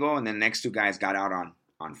a single, and then the next 2 guys got out on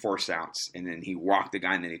force outs, and then he walked the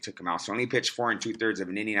guy, and then he took him out. So only pitched 4 2/3 of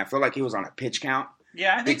an inning. I feel like he was on a pitch count.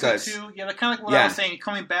 Yeah, I think so too. Yeah, kind of like what I was saying.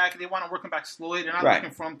 Coming back, they want to work him back slowly. They're not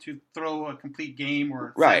looking for him to throw a complete game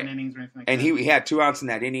or 7 innings or anything like that. And he had 2 outs in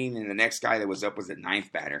that inning, and the next guy that was up was the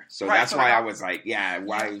 9th batter. So that's why I was like,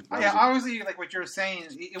 why? Yeah, obviously, like what you're saying,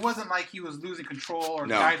 it wasn't like he was losing control or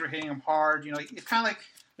guys were hitting him hard. It's kind of like,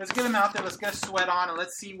 let's get him out there, let's get a sweat on, and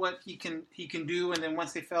let's see what he can do. And then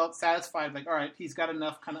once they felt satisfied, like, all right, he's got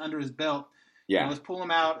enough kind of under his belt. Yeah, let's pull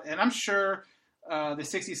him out. And I'm sure the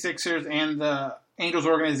 66ers and the Angels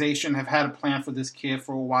organization have had a plan for this kid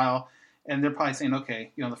for a while, and they're probably saying,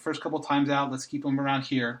 okay, the first couple times out, let's keep him around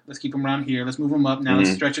here. Let's move him up. Now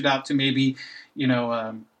let's stretch it out to maybe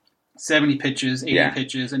 70 pitches, 80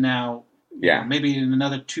 pitches, and now maybe in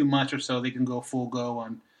another 2 months or so they can go full go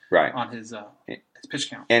on his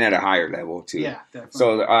pitch count. And at a higher level, too. Yeah, definitely.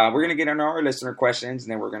 So we're going to get into our listener questions,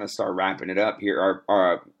 and then we're going to start wrapping it up here.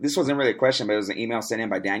 This wasn't really a question, but it was an email sent in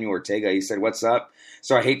by Daniel Ortega. He said, "What's up?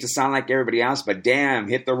 So I hate to sound like everybody else, but damn,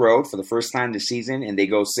 hit the road for the first time this season, and they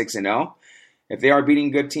go 6-0. If they are beating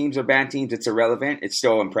good teams or bad teams, it's irrelevant. It's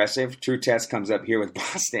still impressive. True test comes up here with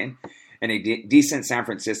Boston and a decent San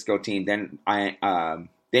Francisco team. Then on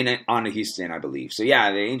to Houston, I believe. So,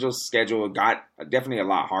 yeah, the Angels' schedule got definitely a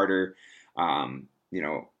lot harder.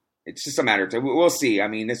 It's just a matter of time. We'll see. I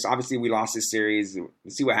mean, it's obviously we lost this series. We'll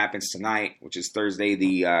see what happens tonight, which is Thursday.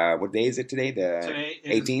 What day is it today? The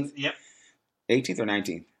 18th? Yep. 18th or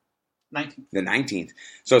 19th? 19th. The 19th.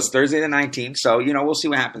 So it's Thursday the 19th. So, we'll see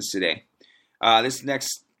what happens today. This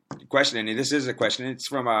next question, and this is a question. It's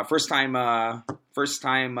from a first-time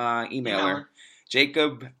emailer,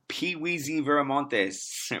 Jacob Peeweezy Veramontes.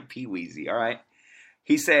 Peeweezy, all right.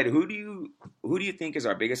 He said, "Who do you think is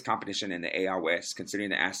our biggest competition in the AL West, considering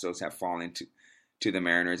the Astros have fallen to the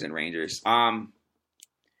Mariners and Rangers?"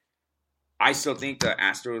 I still think the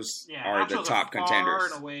Astros are the top contenders. Far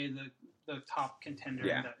and away the top contender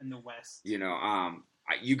in the West.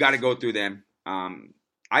 You got to go through them.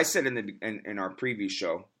 I said in our preview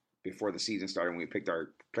show before the season started when we picked our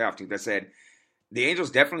playoff teams, I said the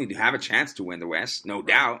Angels definitely do have a chance to win the West, no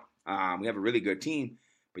doubt. We have a really good team.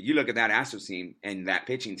 But you look at that Astros team and that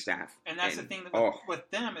pitching staff. And that's the thing with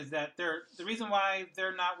them is that the reason why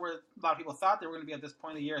they're not where a lot of people thought they were going to be at this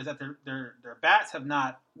point of the year is that their bats have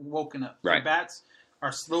not woken up. Right. Their bats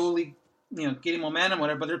are slowly, getting momentum,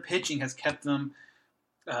 whatever, but their pitching has kept them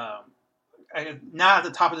not at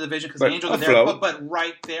the top of the division because the Angels are there, but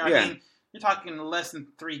right there. Yeah. I mean, you're talking less than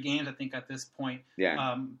 3 games, I think, at this point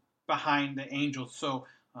behind the Angels. So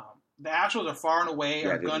the Astros are far and away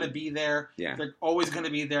are going to be there. Yeah. They're always going to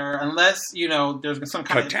be there unless, there's some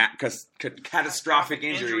kind of catastrophic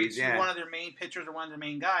injuries. To one of their main pitchers or one of their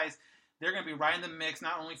main guys. They're going to be right in the mix,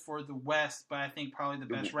 not only for the West, but I think probably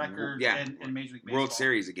the best record in Major League Baseball. World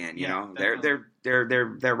Series again, definitely.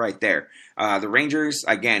 they're right there. The Rangers,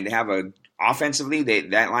 again, they have offensively,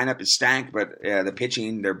 that lineup is stacked, but the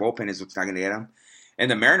pitching, their bullpen is what's not going to get them. And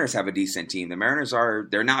the Mariners have a decent team. The Mariners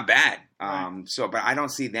they're not bad. Right. But I don't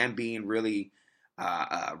see them being really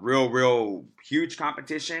real huge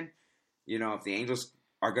competition. If the Angels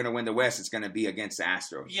are going to win the West, it's going to be against the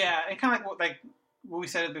Astros. Yeah, and kind of like what we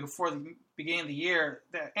said before the beginning of the year,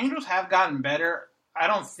 the Angels have gotten better. I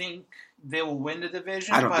don't think they will win the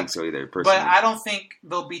division. I don't think so either, personally. But I don't think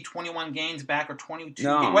they'll be 21 games back or 22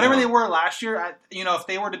 games. Whatever they were last year, if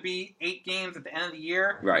they were to be 8 games at the end of the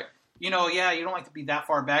year, right. You don't like to be that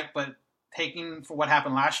far back, but taking for what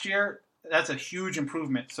happened last year, that's a huge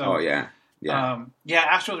improvement. So,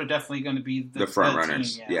 Astros are definitely going to be the front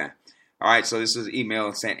runners. Team, yeah. All right, so this was an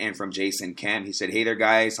email sent in from Jason Kemp. He said, "Hey there,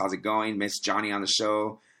 guys. How's it going? Missed Johnny on the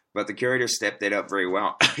show, but the curator stepped it up very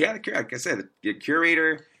well." Yeah, like I said, your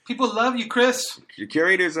curator. People love you, Chris. Your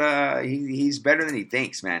curator's he's better than he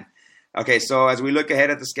thinks, man. Okay, so as we look ahead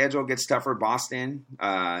at the schedule, it gets tougher. Boston,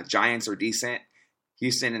 Giants are decent.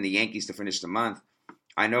 Houston and the Yankees to finish the month.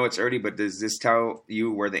 I know it's early, but does this tell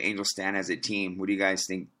you where the Angels stand as a team? What do you guys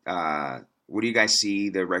think? What do you guys see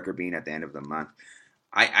the record being at the end of the month?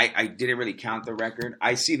 I didn't really count the record.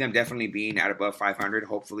 I see them definitely being at above 500.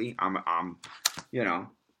 Hopefully, I'm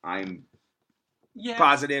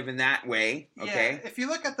positive in that way. Okay. Yeah. If you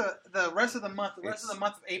look at the rest of the month, rest of the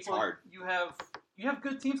month of April, you have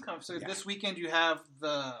good teams coming. So this weekend you have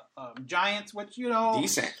the Giants, which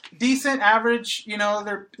decent average.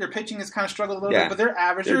 Their pitching has kind of struggled a little bit, but they're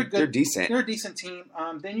average. They're good. They're decent. They're a decent team.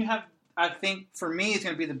 Then you have, I think for me, it's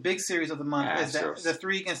going to be the big series of the month is the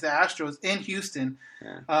 3 against the Astros in Houston.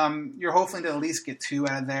 Yeah. You're hoping to at least get 2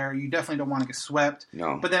 out of there. You definitely don't want to get swept.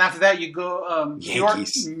 No. But then after that, you go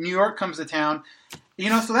New York comes to town.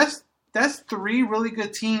 So that's 3 really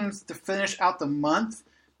good teams to finish out the month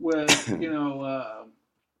with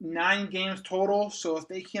 9 games total. So if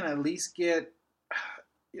they can at least get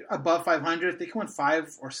above 500, if they can win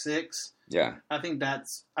 5 or 6. Yeah, I think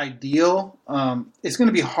that's ideal. It's going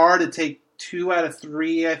to be hard to take 2 out of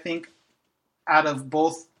 3. I think out of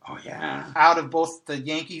both. Oh yeah. Out of both the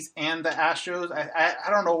Yankees and the Astros. I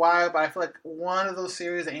don't know why, but I feel like one of those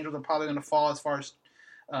series, the Angels are probably going to fall as far as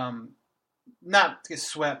not to get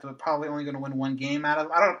swept, but probably only going to win 1 game out of.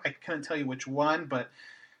 I couldn't tell you which one, but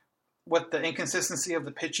with the inconsistency of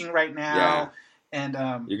the pitching right now, and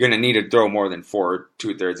you're going to need to throw more than 4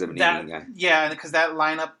 2/3 of an inning. Yeah, because that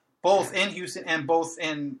lineup. Both in Houston and both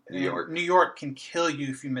in New York can kill you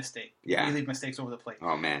if you mistake. Yeah. You leave mistakes over the plate.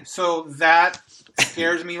 Oh, man. So that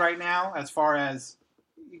scares me right now as far as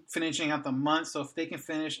finishing out the month. So if they can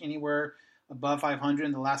finish anywhere above 500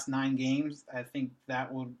 in the last 9 games, I think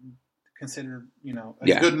that would consider,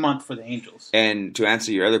 a good month for the Angels. And to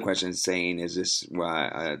answer your other question, saying is this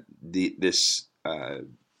this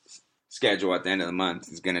schedule at the end of the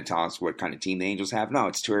month is going to tell us what kind of team the Angels have? No,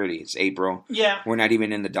 it's too early. It's April. Yeah. We're not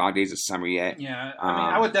even in the dog days of summer yet. Yeah.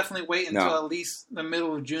 I would definitely wait until at least the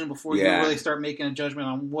middle of June before you really start making a judgment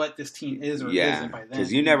on what this team is or isn't by then.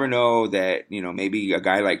 Because you never know that, maybe a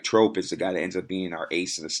guy like Trope is the guy that ends up being our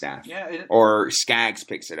ace of the staff. Yeah. Or Skaggs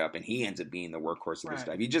picks it up and he ends up being the workhorse of the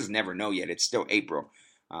staff. You just never know yet. It's still April.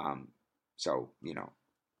 So,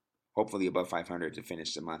 hopefully above 500 to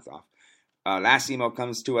finish the month off. Last email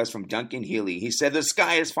comes to us from Duncan Healy. He said, "The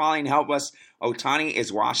sky is falling. Help us. Ohtani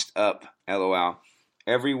is washed up. LOL.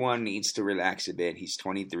 Everyone needs to relax a bit. He's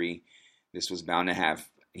 23. He was bound to have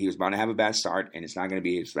a bad start, and it's not going to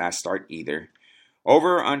be his last start either.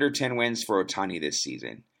 Over or under 10 wins for Ohtani this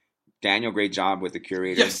season. Daniel, great job with the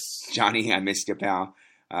curator. Yes. Johnny, I missed you, pal.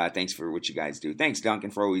 Thanks for what you guys do. Thanks,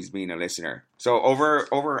 Duncan, for always being a listener. So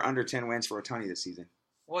over under 10 wins for Ohtani this season.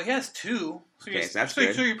 Well, he has 2. So Okay, so that's so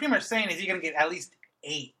good. you're pretty much saying is he going to get at least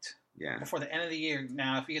 8 Yeah. before the end of the year.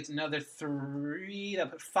 Now, if he gets another 3,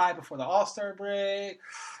 that'll put 5 before the All-Star break.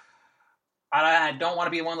 I don't want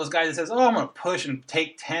to be one of those guys that says, I'm going to push and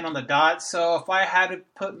take 10 on the dot. So if I had to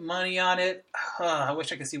put money on it, I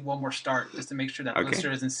wish I could see one more start just to make sure that Okay.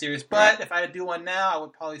 blister isn't serious. But if I had to do one now, I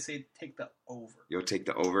would probably say take the over. You'll take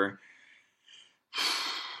the over.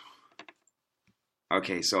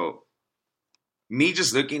 Okay, so me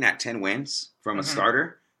just looking at 10 wins from a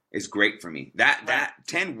starter is great for me. That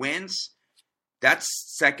 10 wins, that's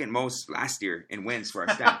second most last year in wins for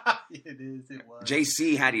our staff. It was.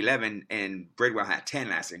 JC had 11 and Bridwell had 10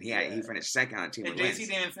 last year. And he finished second on the team And with JC wins.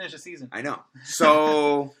 didn't even finish the season. I know.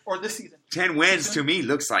 So Or this season. 10 wins to me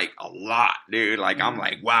looks like a lot, dude. Like I'm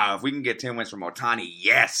like, wow, if we can get 10 wins from Ohtani,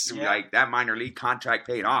 yes. Yeah. Like that minor league contract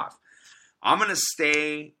paid off. I'm gonna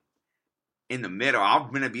stay in the middle.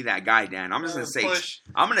 I'm gonna be that guy, Dan. I'm just gonna say Push.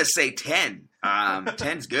 I'm gonna say 10.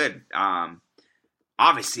 10's good.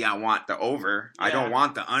 Obviously I want the over. I don't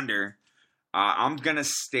want the under. I'm gonna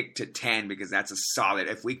stick to 10 because that's a solid.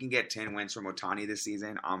 If we can get 10 wins from Ohtani this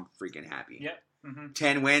season, I'm freaking happy. Yep. Mm-hmm.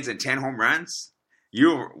 10 wins and 10 home runs.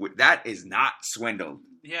 That is not swindled.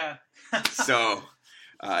 Yeah. So,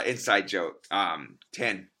 inside joke.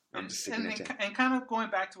 10. I'm just sticking and, at 10. and kind of going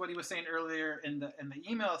back to what he was saying earlier in the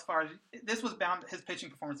email, as far as this was bound, his pitching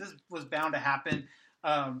performance, this was bound to happen.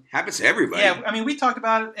 Happens to everybody. Yeah, I mean, we talked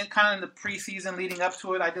about it in kind of in the preseason leading up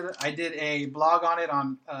to it. I did a blog on it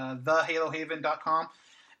on thehalohaven.com.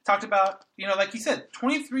 Talked about, like you said,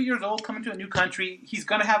 23 years old, coming to a new country. He's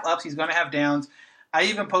going to have ups. He's going to have downs. I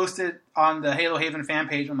even posted on the Halo Haven fan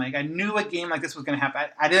page. I'm like, I knew a game like this was going to happen.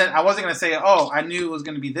 I wasn't going to say, I knew it was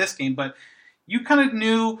going to be this game, but you kind of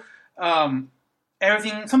knew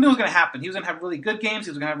everything. Something was going to happen. He was going to have really good games. He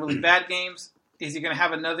was going to have really bad games. Is he going to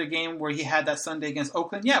have another game where he had that Sunday against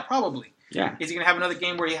Oakland? Yeah, probably. Yeah. Is he going to have another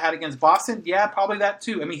game where he had against Boston? Yeah, probably that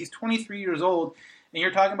too. I mean, he's 23 years old, and you're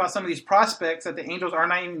talking about some of these prospects that the Angels are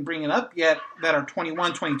not even bringing up yet that are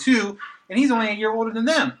 21, 22, and he's only a year older than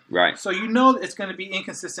them. Right. So you know it's going to be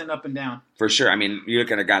inconsistent up and down. For sure. I mean, you look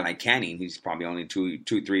at a guy like Canning. He's probably only 3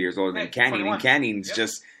 years older than Right, Canning. 21. And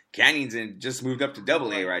Canning's just moved up to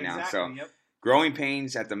Double-A right now. So Exactly, yep. growing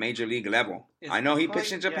pains at the major league level. It's I know he completely-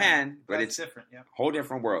 pitched in Japan, but that's it's different. Yeah. a whole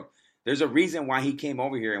different world. There's a reason why he came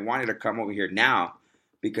over here and wanted to come over here now,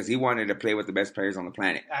 because he wanted to play with the best players on the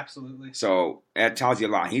planet. Absolutely. So that tells you a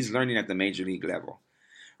lot. He's learning at the major league level.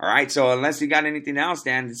 All right. So unless you got anything else,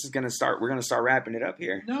 Dan, we're gonna start wrapping it up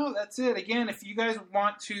here. No, that's it. Again, if you guys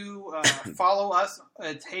want to follow us,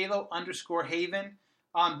 it's Halo_Haven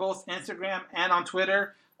on both Instagram and on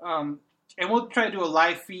Twitter. And we'll try to do a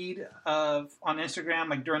live feed on Instagram,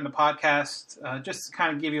 like during the podcast, just to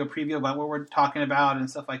kind of give you a preview about what we're talking about and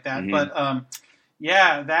stuff like that. Mhm. But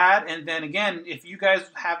yeah, that. And then again, if you guys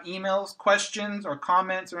have emails, questions, or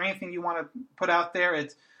comments, or anything you want to put out there,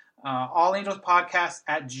 it's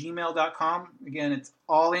allangelspodcast@gmail.com. Again, it's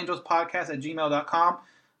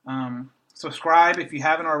allangelspodcast@gmail.com. Subscribe if you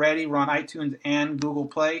haven't already. We're on iTunes and Google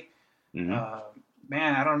Play. Mhm.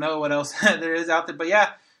 Man, I don't know what else there is out there. But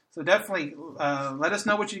yeah, so definitely let us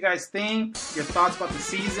know what you guys think, your thoughts about the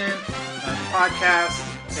season, the podcast.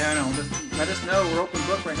 Just let us know. We're open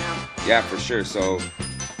book right now. Yeah, for sure. So,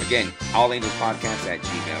 again,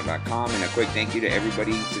 allangelspodcast@gmail.com. And a quick thank you to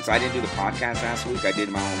everybody. Since I didn't do the podcast last week, I did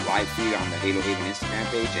my own live feed on the Halo Haven Instagram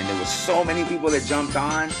page. And there was so many people that jumped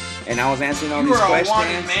on. And I was answering all You these are a questions.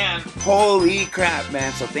 wanted man. Holy crap,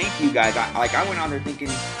 man. So thank you guys. I went on there thinking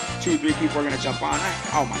 2 or 3 people are going to jump on.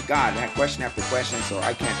 Oh, my God. That question after question. So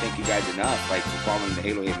I can't thank you guys enough, for following the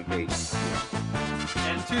Halo Haven page.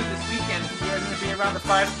 And too, this weekend, if you're going to be around the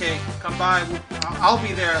 5K, come by. I'll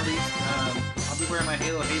be there at least. I'll be wearing my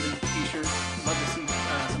Halo Haven t-shirt. Love to see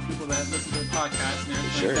some people that listen to the podcast and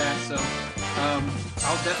everything Sure. like that. So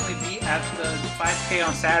I'll definitely be at the 5K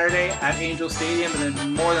on Saturday at Angel Stadium, and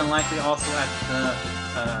then more than likely also at the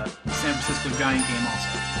San Francisco Giant game also.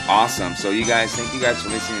 Awesome. So you guys, thank you guys for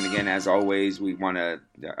listening again. As always, we want to,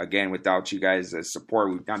 again, without you guys' support,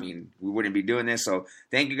 we wouldn't be doing this. So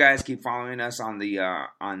thank you guys. Keep following us on the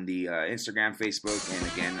Instagram, Facebook, and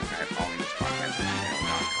again, at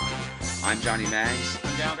allangelspodcast@gmail.com. I'm Johnny Maggs.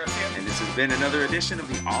 I'm down Garcia. And this has been another edition of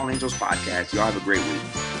the All Angels Podcast. Y'all have a great week.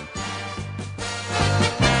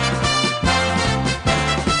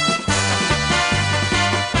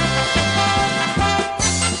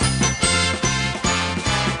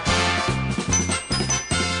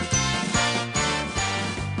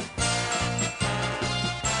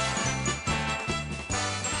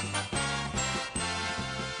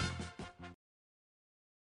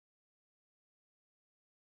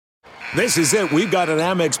 This is it. We've got an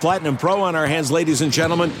Amex Platinum Pro on our hands, ladies and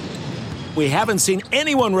gentlemen. We haven't seen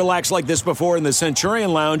anyone relax like this before in the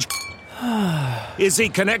Centurion Lounge. Is he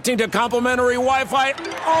connecting to complimentary Wi-Fi?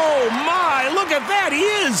 Oh, my! Look at that! He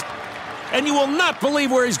is! And you will not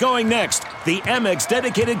believe where he's going next. The Amex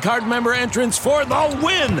dedicated card member entrance for the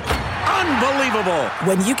win! Unbelievable!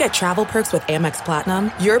 When you get travel perks with Amex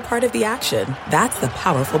Platinum, you're part of the action. That's the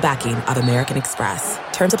powerful backing of American Express.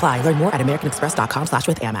 Terms apply. Learn more at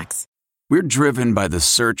americanexpress.com/withAmex. We're driven by the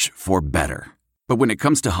search for better. But when it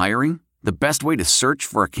comes to hiring, the best way to search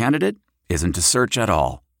for a candidate isn't to search at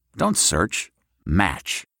all. Don't search.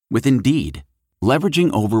 Match. With Indeed.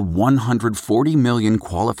 Leveraging over 140 million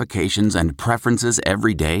qualifications and preferences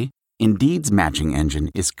every day, Indeed's matching engine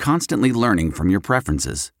is constantly learning from your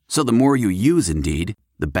preferences. So the more you use Indeed,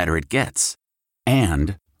 the better it gets.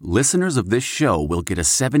 And listeners of this show will get a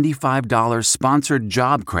 $75 sponsored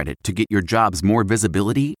job credit to get your jobs more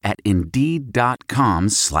visibility at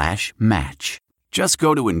Indeed.com/match. Just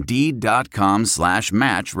go to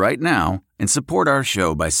Indeed.com/match right now and support our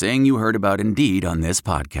show by saying you heard about Indeed on this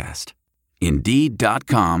podcast.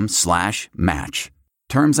 Indeed.com/match.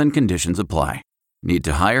 Terms and conditions apply. Need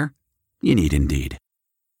to hire? You need Indeed.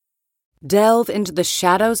 Delve into the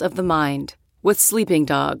shadows of the mind with Sleeping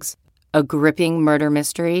Dogs, a gripping murder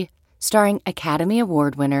mystery starring Academy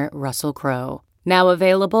Award winner Russell Crowe. Now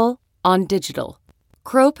available on digital.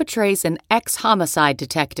 Crowe portrays an ex-homicide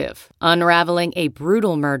detective unraveling a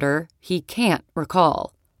brutal murder he can't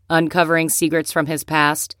recall. Uncovering secrets from his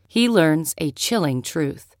past, he learns a chilling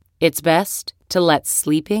truth. It's best to let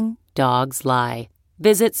sleeping dogs lie.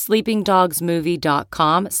 Visit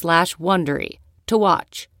sleepingdogsmovie.com/Wondery to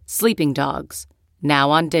watch Sleeping Dogs,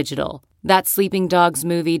 now on digital. That's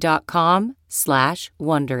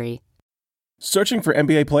sleepingdogsmovie.com/Wondery. Searching for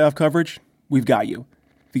NBA playoff coverage? We've got you.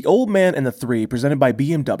 The Old Man and the Three, presented by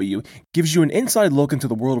BMW, gives you an inside look into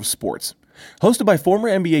the world of sports. Hosted by former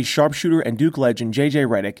NBA sharpshooter and Duke legend J.J.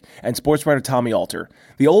 Redick and sports writer Tommy Alter,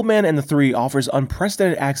 The Old Man and the Three offers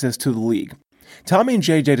unprecedented access to the league. Tommy and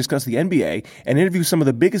JJ discuss the NBA and interview some of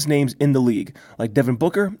the biggest names in the league, like Devin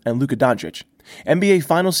Booker and Luka Doncic. NBA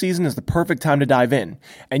final season is the perfect time to dive in,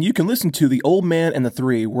 and you can listen to The Old Man and the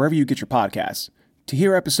Three wherever you get your podcasts. To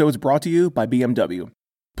hear episodes brought to you by BMW.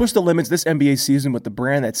 Push the limits this NBA season with the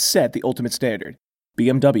brand that set the ultimate standard.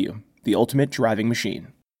 BMW, the ultimate driving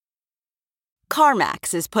machine.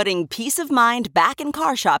 CarMax is putting peace of mind back in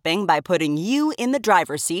car shopping by putting you in the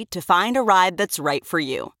driver's seat to find a ride that's right for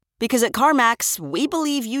you. Because at CarMax, we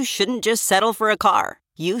believe you shouldn't just settle for a car.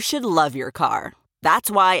 You should love your car. That's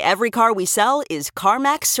why every car we sell is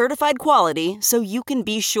CarMax certified quality, so you can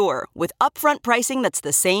be sure with upfront pricing that's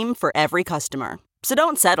the same for every customer. So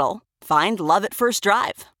don't settle. Find love at first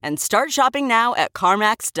drive and start shopping now at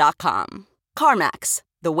CarMax.com. CarMax,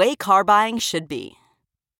 the way car buying should be.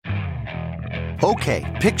 Okay,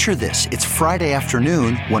 picture this. It's Friday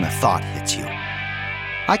afternoon when a thought hits you.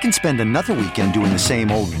 I can spend another weekend doing the same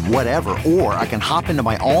old whatever, or I can hop into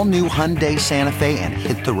my all-new Hyundai Santa Fe and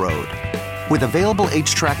hit the road. With available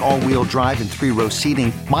H-Track all-wheel drive and 3-row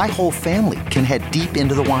seating, my whole family can head deep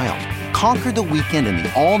into the wild. Conquer the weekend in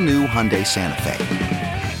the all-new Hyundai Santa Fe.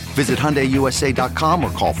 Visit HyundaiUSA.com or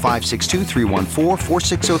call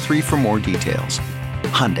 562-314-4603 for more details.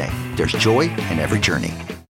 Hyundai, there's joy in every journey.